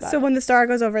 we'll cut that. So when the star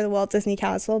goes over the Walt Disney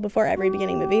Castle before every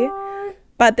beginning movie.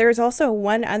 But there's also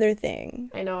one other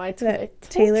thing I know. I that told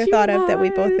Taylor you thought of that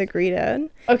we both what. agreed on.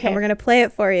 Okay. And we're gonna play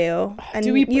it for you. And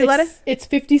Do we? you let us. It's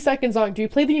 50 seconds long. Do we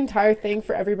play the entire thing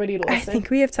for everybody to I listen? think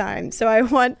we have time, so I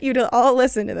want you to all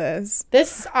listen to this.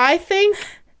 I think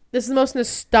this is the most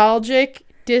nostalgic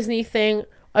Disney thing.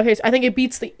 Okay, so I think it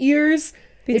beats the ears.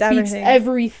 Beats it beats everything.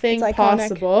 everything It's iconic.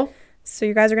 possible. So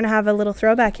you guys are gonna have a little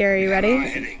throwback here. Are you ready?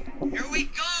 Here we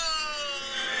go!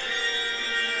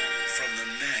 From the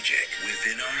magic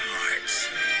within our hearts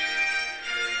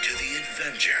to the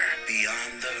adventure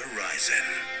beyond the horizon,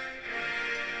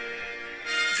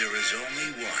 there is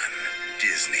only one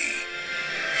Disney.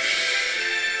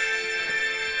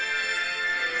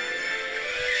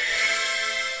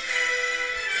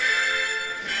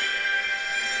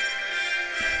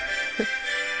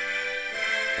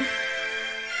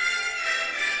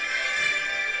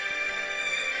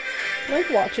 I like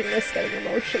watching this getting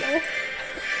emotional.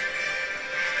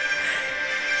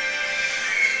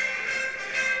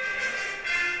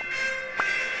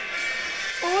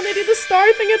 Oh, they did the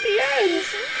star thing at the end.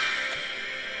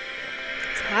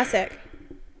 It's classic.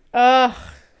 Ugh,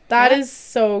 that Yeah. is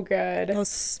so good. That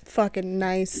was fucking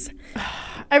nice.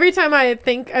 Every time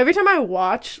I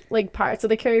watch like Pirates of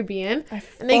the Caribbean, I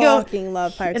and they go, fucking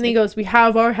love Pirates. and he goes, "We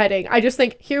have our heading." I just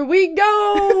think, "Here we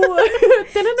go."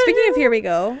 Speaking of Here We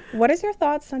Go, what is your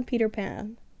thoughts on Peter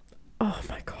Pan? Oh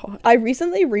my god. I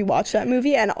recently rewatched that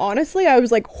movie, and honestly, I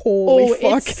was like, "Holy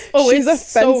fuck!" It's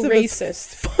so as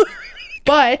racist.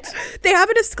 But They have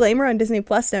a disclaimer on Disney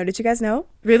Plus now. Did you guys know?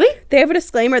 really, They have a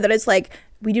disclaimer that it's like,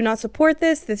 we do not support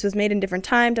this. This was made in different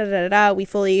time. Da da da da. We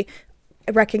fully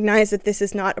recognize that this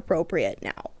is not appropriate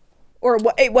now, or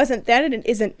it wasn't then, and it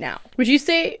isn't now. would you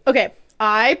say? Okay,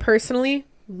 I personally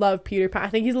love Peter Pan. I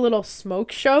think he's a little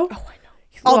smoke show. Oh, I know.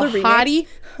 He's All all the the remakes.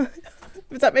 hottie.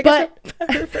 Does that make But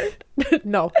us?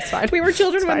 no, it's fine. We were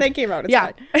children It's when fine. they came out. It's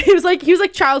Yeah, fine. he was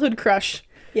like childhood crush.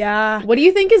 Yeah. What do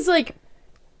you think is like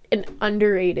an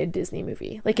underrated Disney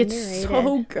movie? Like it's so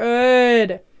Underrated.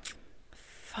 good.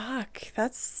 Fuck.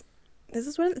 This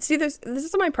is this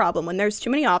is my problem. When there's too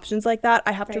many options like that,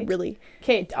 I have to Right. really.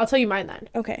 Okay, I'll tell you mine then.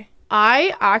 Okay.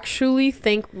 I actually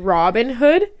think Robin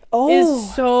Hood Oh.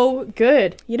 is so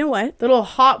good. You know what? The little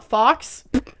hot fox.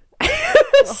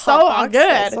 So Hot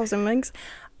good. Sauce and wings.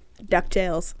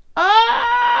 DuckTales.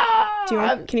 Ah! Do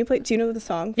you know the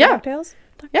song for Yeah. DuckTales?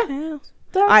 Yeah. DuckTales.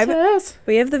 DuckTales.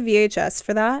 We have the VHS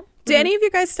for that. Do any of you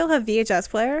guys still have VHS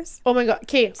players? Oh my god.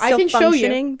 Okay, I Still can show you.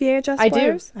 functioning VHS I do.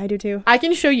 players? I do too. I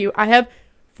can show you. I have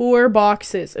 4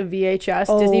 boxes of VHS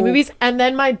Disney Oh. movies, and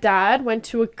then my dad went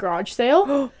to a garage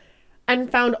sale and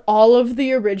found all of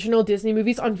the original Disney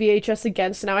movies on VHS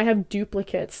again. So now I have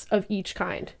duplicates of each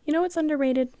kind. You know what's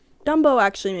underrated? Dumbo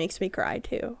actually makes me cry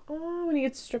too. Oh, when he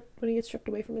gets stripped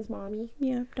away from his mommy.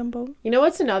 Yeah, Dumbo. You know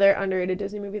what's another underrated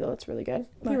Disney movie though? It's really good.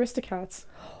 The Aristocats.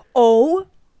 Oh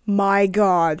my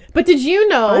god. But did you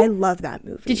know? I love that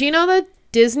movie. Did you know that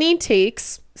Disney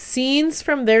takes scenes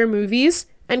from their movies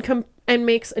and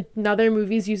makes another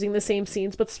movies using the same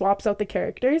scenes but swaps out the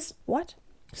characters? What?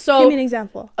 So Give me an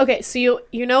example. okay, so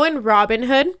you know in Robin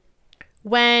Hood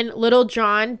when Little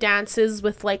John dances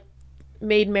with like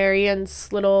Maid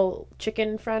Marian's little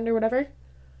chicken friend or whatever?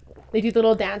 They do the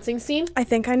little dancing scene. I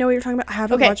think I know what you're talking about. I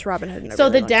haven't Okay. watched Robin Hood in a So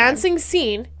really the long time. dancing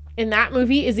scene in that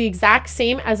movie is the exact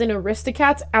same as in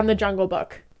Aristocats and The Jungle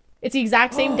Book. It's the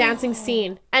exact same dancing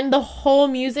scene. And the whole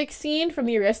music scene from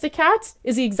the Aristocats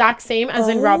is the exact same as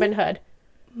in Robin Hood.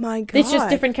 My God. It's just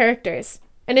different characters.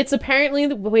 And it's apparently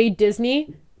the way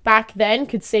Disney back then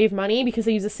could save money because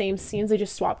they use the same scenes. They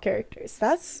just swap characters.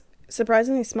 That's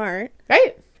surprisingly smart.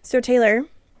 Right? So, Taylor,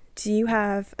 do you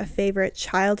have a favorite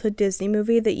childhood Disney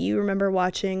movie that you remember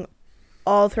watching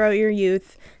all throughout your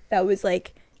youth that was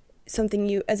like something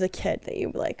you, as a kid, that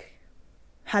you like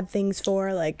had things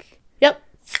for? Like, Yep.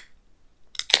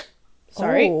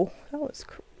 Sorry. Oh, that was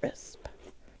crisp.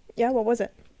 Yeah, what was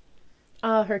it?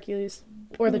 Hercules.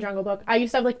 Or The Jungle Book. I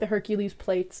used to have like the Hercules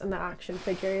plates and the action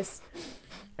figures.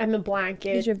 And the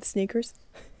blanket. Did you have the sneakers?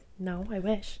 No, I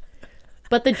wish.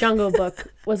 But The Jungle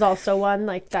Book was also one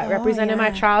like that Oh, represented my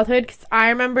yeah. childhood. Because I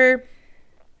remember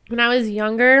when I was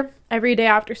younger, every day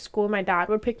after school, my dad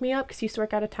would pick me up because he used to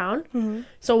work out of town. Mm-hmm.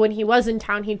 So when he was in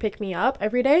town, he'd pick me up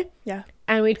every day. Yeah.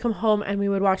 And we'd come home and we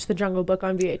would watch The Jungle Book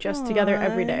on VHS together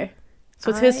every Aw. day. So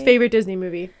it's his favorite Disney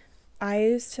movie. I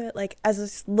used to, like, as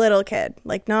a little kid,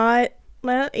 like, not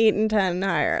 8 and 10 and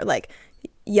higher, like,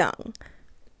 young.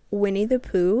 Winnie the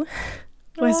Pooh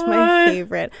was my Aw.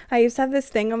 favorite. I used to have this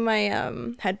thing on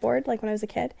my headboard, like, when I was a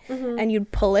kid, and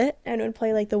you'd pull it, and it would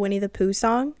play, like, the Winnie the Pooh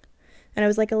song. And it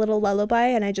was, like, a little lullaby,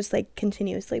 and I just, like,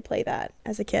 continuously play that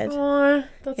as a kid. Aw,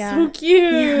 that's Yeah. so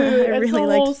cute. Yeah, I It's really so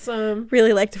liked- wholesome.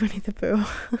 Really liked Winnie the Pooh.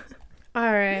 All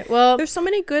right. Well, There's so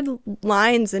many good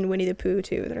lines in Winnie the Pooh,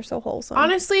 too, that are so wholesome.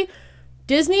 honestly,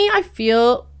 Disney, I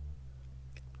feel...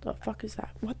 The fuck is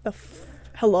that? What the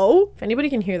Hello? If anybody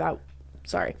can hear that,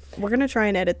 sorry. We're going to try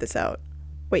and edit this out.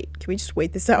 Wait, can we just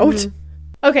wait this out?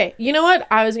 Okay, you know what?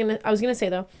 I was gonna say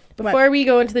though, before we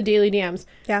go into the daily DMs,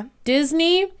 Yeah.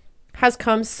 Disney has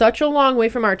come such a long way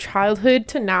from our childhood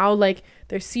to now, like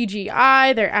their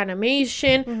CGI, their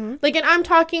animation. Like, and I'm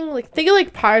talking like, think of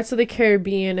like Pirates of the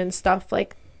Caribbean and stuff.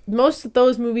 Like, most of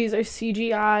those movies are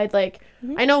CGI. Like,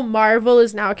 I know Marvel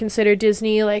is now considered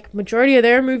Disney. Like, majority of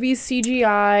their movies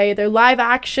CGI. Their live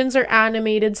actions are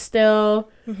animated still.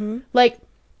 Like,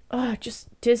 just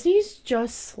Disney's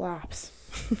just slaps.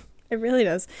 It really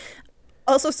does.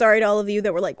 Also, sorry to all of you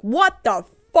that were like, what the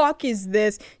fuck is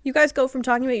this? You guys go from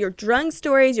talking about your drunk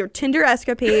stories, your Tinder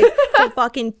escapades, to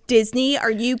fucking Disney. Are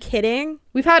you kidding?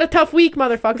 We've had a tough week,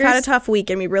 motherfuckers. We've had a tough week,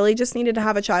 and we really just needed to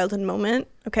have a childhood moment,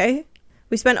 okay?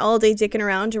 We spent all day dicking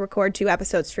around to record 2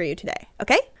 episodes for you today,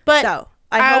 okay? But, so,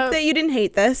 I hope that you didn't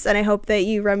hate this, and I hope that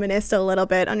you reminisced a little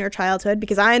bit on your childhood,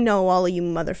 because I know all of you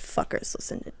motherfuckers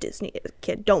listen to Disney as a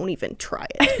kid. Don't even try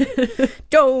it.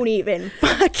 Don't even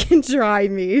fucking try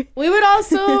me. We would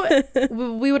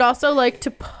also like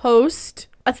to post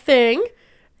a thing,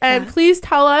 and please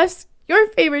tell us your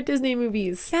favorite Disney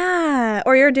movies. Yeah,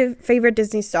 or your favorite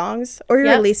Disney songs, or your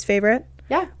Yeah. least favorite,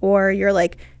 Yeah. or your,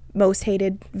 like, most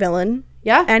hated villain.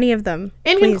 Yeah. Any of them.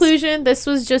 In please. conclusion, this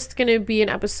was just going to be an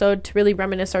episode to really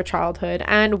reminisce our childhood,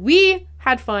 and we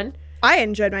had fun. I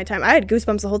enjoyed my time. I had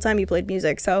goosebumps the whole time you played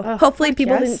music, so Oh, hopefully fuck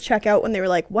people yes. didn't check out when they were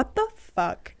like, what the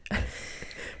fuck?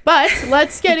 But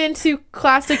let's get into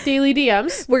classic daily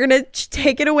DMs. We're going to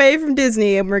take it away from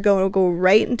Disney, and we're going to go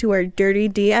right into our dirty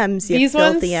DMs, you These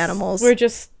filthy ones animals. were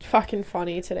just fucking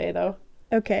funny today, though.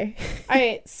 Okay. All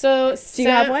right, so Do you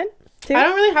have one? Too? I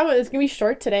don't really have one. It's gonna be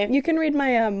short today. You can read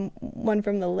my one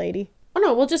from the lady. Oh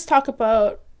no, we'll just talk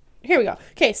about. Here we go.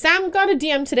 Okay, Sam got a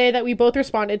DM today that we both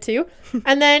responded to,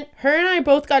 and then her and I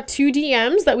both got 2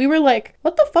 DMs that we were like,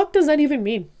 "What the fuck does that even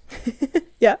mean?"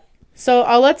 Yeah. So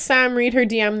I'll let Sam read her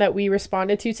DM that we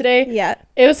responded to today. Yeah.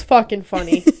 It was fucking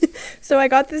funny. So I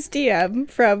got this DM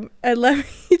from, and let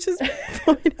me just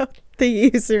point out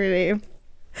the username.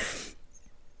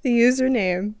 The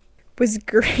username was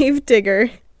Gravedigger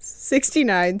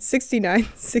 69 69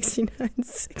 69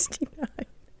 69.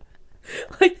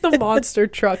 Like the monster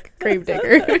truck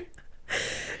Gravedigger.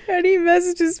 And he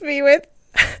messages me with,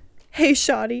 "Hey,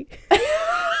 Shoddy."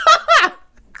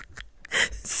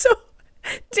 So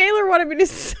Taylor wanted me to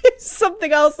say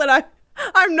something else that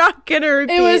I'm not gonna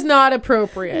repeat. It was not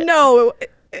appropriate. No,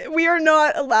 we are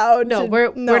not allowed. No, to,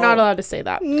 we're not allowed to say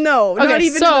that. No, Okay, not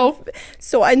even.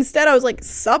 So instead, I was like,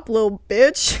 "Sup, little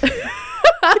bitch."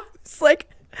 It's like,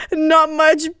 "Not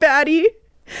much, baddie.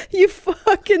 You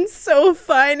fucking so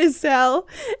fine as hell."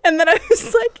 And then I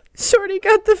was like, "Shorty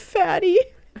got the fatty."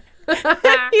 He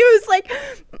was like,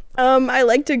 "I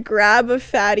like to grab a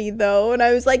fatty though," and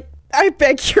I was like, "I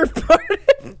beg your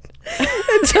pardon."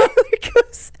 And Tyler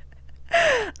goes,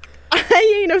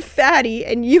 "I ain't a fatty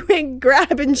and you ain't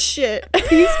grabbing shit.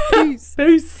 Peace, peace."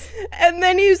 Peace. And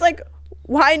then he was like,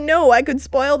 why no, I could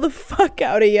spoil the fuck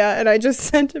out of you. And I just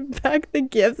sent him back the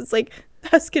gift. It's like,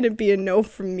 that's gonna be a no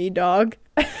from me, dog.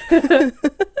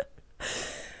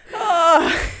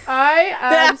 I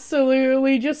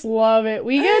absolutely just love it.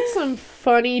 We get some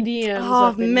funny DMs. Oh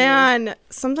up in man,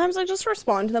 sometimes I just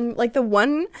respond to them. Like the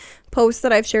one post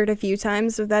that I've shared a few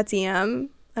times with that DM,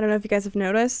 I don't know if you guys have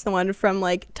noticed, the one from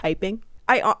like typing.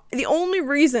 The only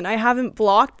reason I haven't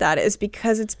blocked that is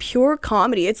because it's pure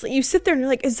comedy. It's like you sit there and you're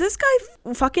like, is this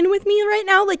guy fucking with me right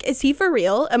now? Like, is he for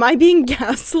real? Am I being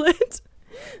gaslit?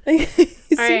 Like,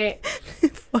 All right.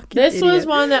 This was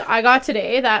one that I got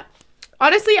today that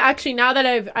honestly, actually, now that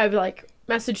I've like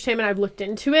messaged him and I've looked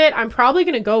into it, I'm probably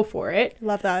going to go for it.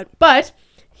 Love that. But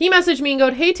he messaged me and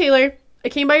go, hey, Taylor, I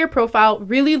came by your profile,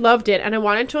 really loved it, and I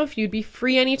wanted to know if you'd be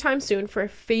free anytime soon for a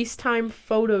FaceTime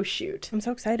photo shoot. I'm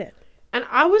so excited. And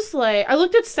I was like, I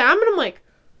looked at Sam and I'm like,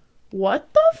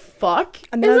 what the fuck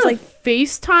And then is I was a like,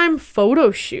 FaceTime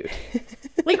photo shoot?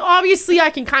 Like, obviously, I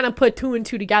can kind of put two and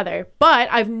two together, but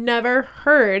I've never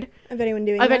heard of anyone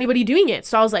doing of that? anybody doing it.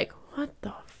 So I was like, what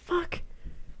the fuck?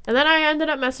 And then I ended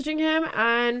up messaging him,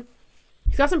 and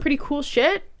he's got some pretty cool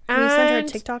shit. Can you send her a And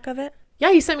TikTok of it?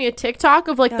 yeah, he sent me a TikTok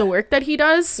of like Yeah. the work that he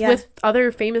does Yeah. with other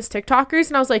famous TikTokers,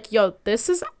 and I was like, yo, this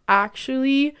is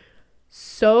actually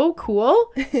so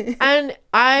cool. And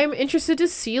I'm interested to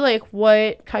see like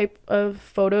what type of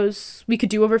photos we could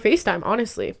do over FaceTime,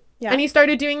 honestly. Yeah. And he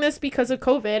started doing this because of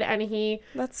COVID, and he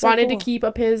That's so wanted cool. to keep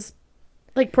up his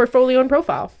like portfolio and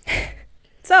profile,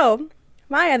 So,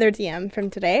 my other DM from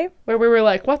today, where we were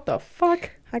like, what the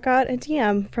fuck? I got a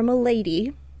DM from a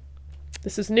lady.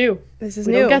 This is new. This is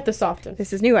We new. don't get this often.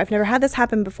 This is new. I've never had this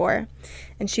happen before.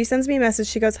 And she sends me a message.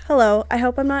 She goes, hello, I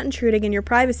hope I'm not intruding in your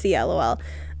privacy, lol.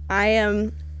 I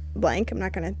am blank. I'm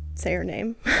not going to say her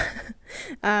name.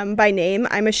 By name,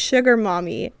 I'm a sugar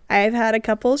mommy. I've had a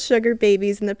couple sugar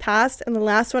babies in the past, and the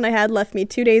last one I had left me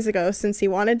 2 days ago since he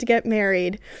wanted to get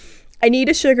married. I need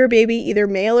a sugar baby, either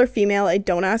male or female. I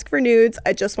don't ask for nudes.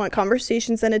 I just want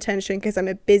conversations and attention because I'm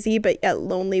a busy but yet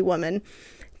lonely woman.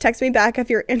 Text me back if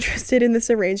you're interested in this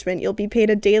arrangement. You'll be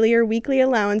paid a daily or weekly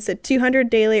allowance at $200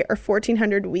 daily or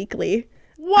 $1,400 weekly.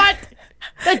 What?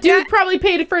 That dude probably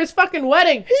paid for his fucking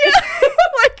wedding. Yeah,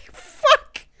 like,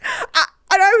 fuck.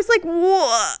 And I was like,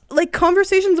 what? Like,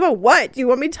 conversations about what? Do you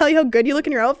want me to tell you how good you look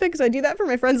in your outfit? Because I do that for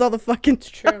my friends all the fucking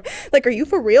time. true. Like, are you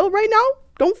for real right now?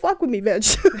 Don't fuck with me,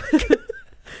 bitch.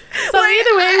 So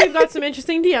either way, we've got some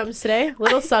interesting DMs today. A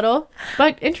little subtle,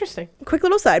 but interesting. Quick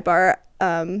little sidebar.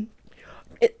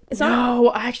 It's not. No,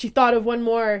 I actually thought of one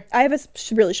more. I have a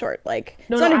really short, like,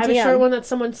 No, it's no, not I a have a DM. short one that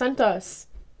someone sent us.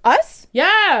 Us?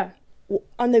 Yeah,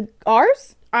 On the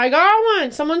ours? I got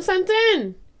one. Someone sent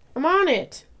in. I'm on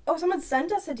it. Oh, someone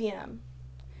sent us a DM.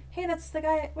 Hey, that's the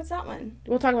guy. What's that one?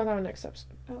 We'll talk about that one next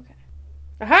episode. Okay.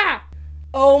 Aha!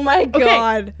 Oh my Okay,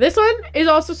 god. this one is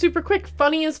also super quick.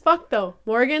 Funny as fuck, though.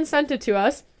 Morgan sent it to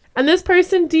us. And this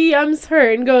person DMs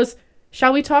her and goes,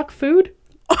 shall we talk food?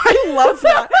 I love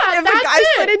that. If a That's guy it.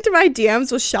 slid into my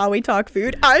DMs with "Shall we talk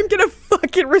food?" I'm gonna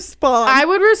fucking respond. I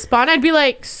would respond. I'd be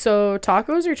like, so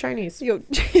tacos or Chinese? Yo,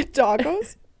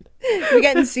 tacos. We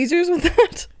getting Caesars with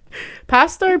that?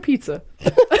 Pasta or pizza?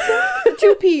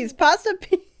 2 P's, pasta,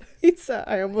 pizza.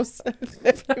 I almost said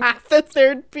the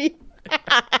third P.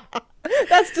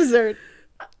 That's dessert.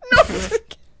 No.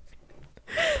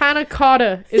 Panna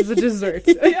cotta is a dessert.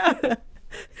 Yeah.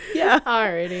 Yeah.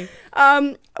 Alrighty.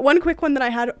 One quick one that I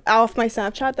had off my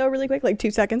Snapchat though, really quick, like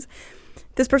 2 seconds.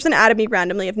 This person added me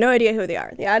randomly. I have no idea who they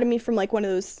are. They added me from like one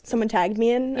of those, someone tagged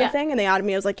me in Yeah. a thing, and they added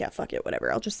me. I was like, yeah, fuck it,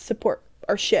 whatever. I'll just support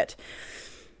our shit.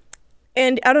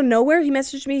 And out of nowhere, he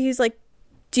messaged me. He's like,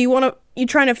 you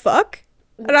trying to fuck?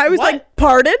 And I was What? like,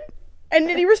 pardon? And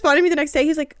then he responded to me the next day.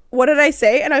 He's like, what did I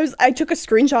say? And I took a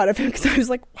screenshot of him because I was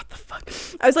like, what the fuck?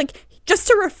 I was like, just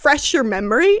to refresh your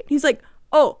memory. He's like,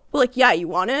 oh, well, like, yeah, you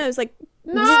want it? I was like,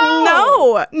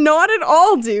 no, not at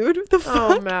all, dude. The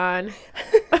fuck? Oh man.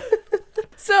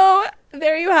 So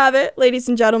there you have it, ladies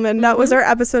and gentlemen. That was our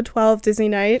episode 12 Disney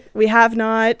Night. We haven't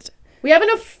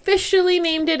officially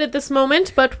named it at this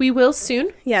moment, but we will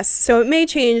soon. Yes, so it may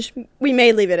change. We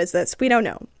may leave it as this. We don't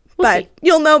know. We'll But see.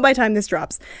 you'll know by time this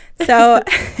drops. So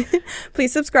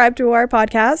please subscribe to our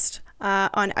podcast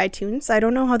on iTunes. I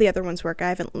don't know how the other ones work. I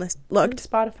haven't looked.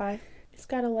 Spotify. Just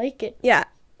gotta like it. Yeah,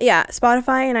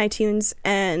 Spotify and iTunes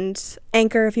and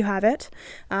Anchor if you have it.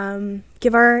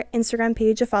 Give our Instagram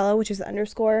page a follow, which is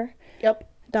 _. Yep.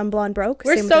 Dumb Blonde Broke.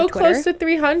 We're Same with so our Twitter. close to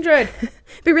 300. It'd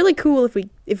be really cool if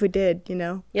we did, you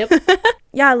know. Yep.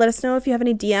 Yeah, let us know if you have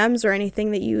any DMs or anything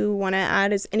that you want to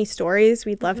add as any stories.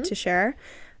 We'd love to share.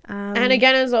 And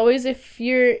again, as always, if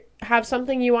you're have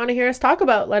something you want to hear us talk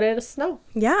about, let us know.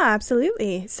 Yeah,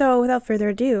 absolutely. So without further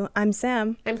ado, I'm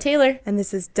Sam, I'm Taylor. and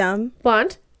this is Dumb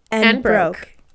Blonde and Broke.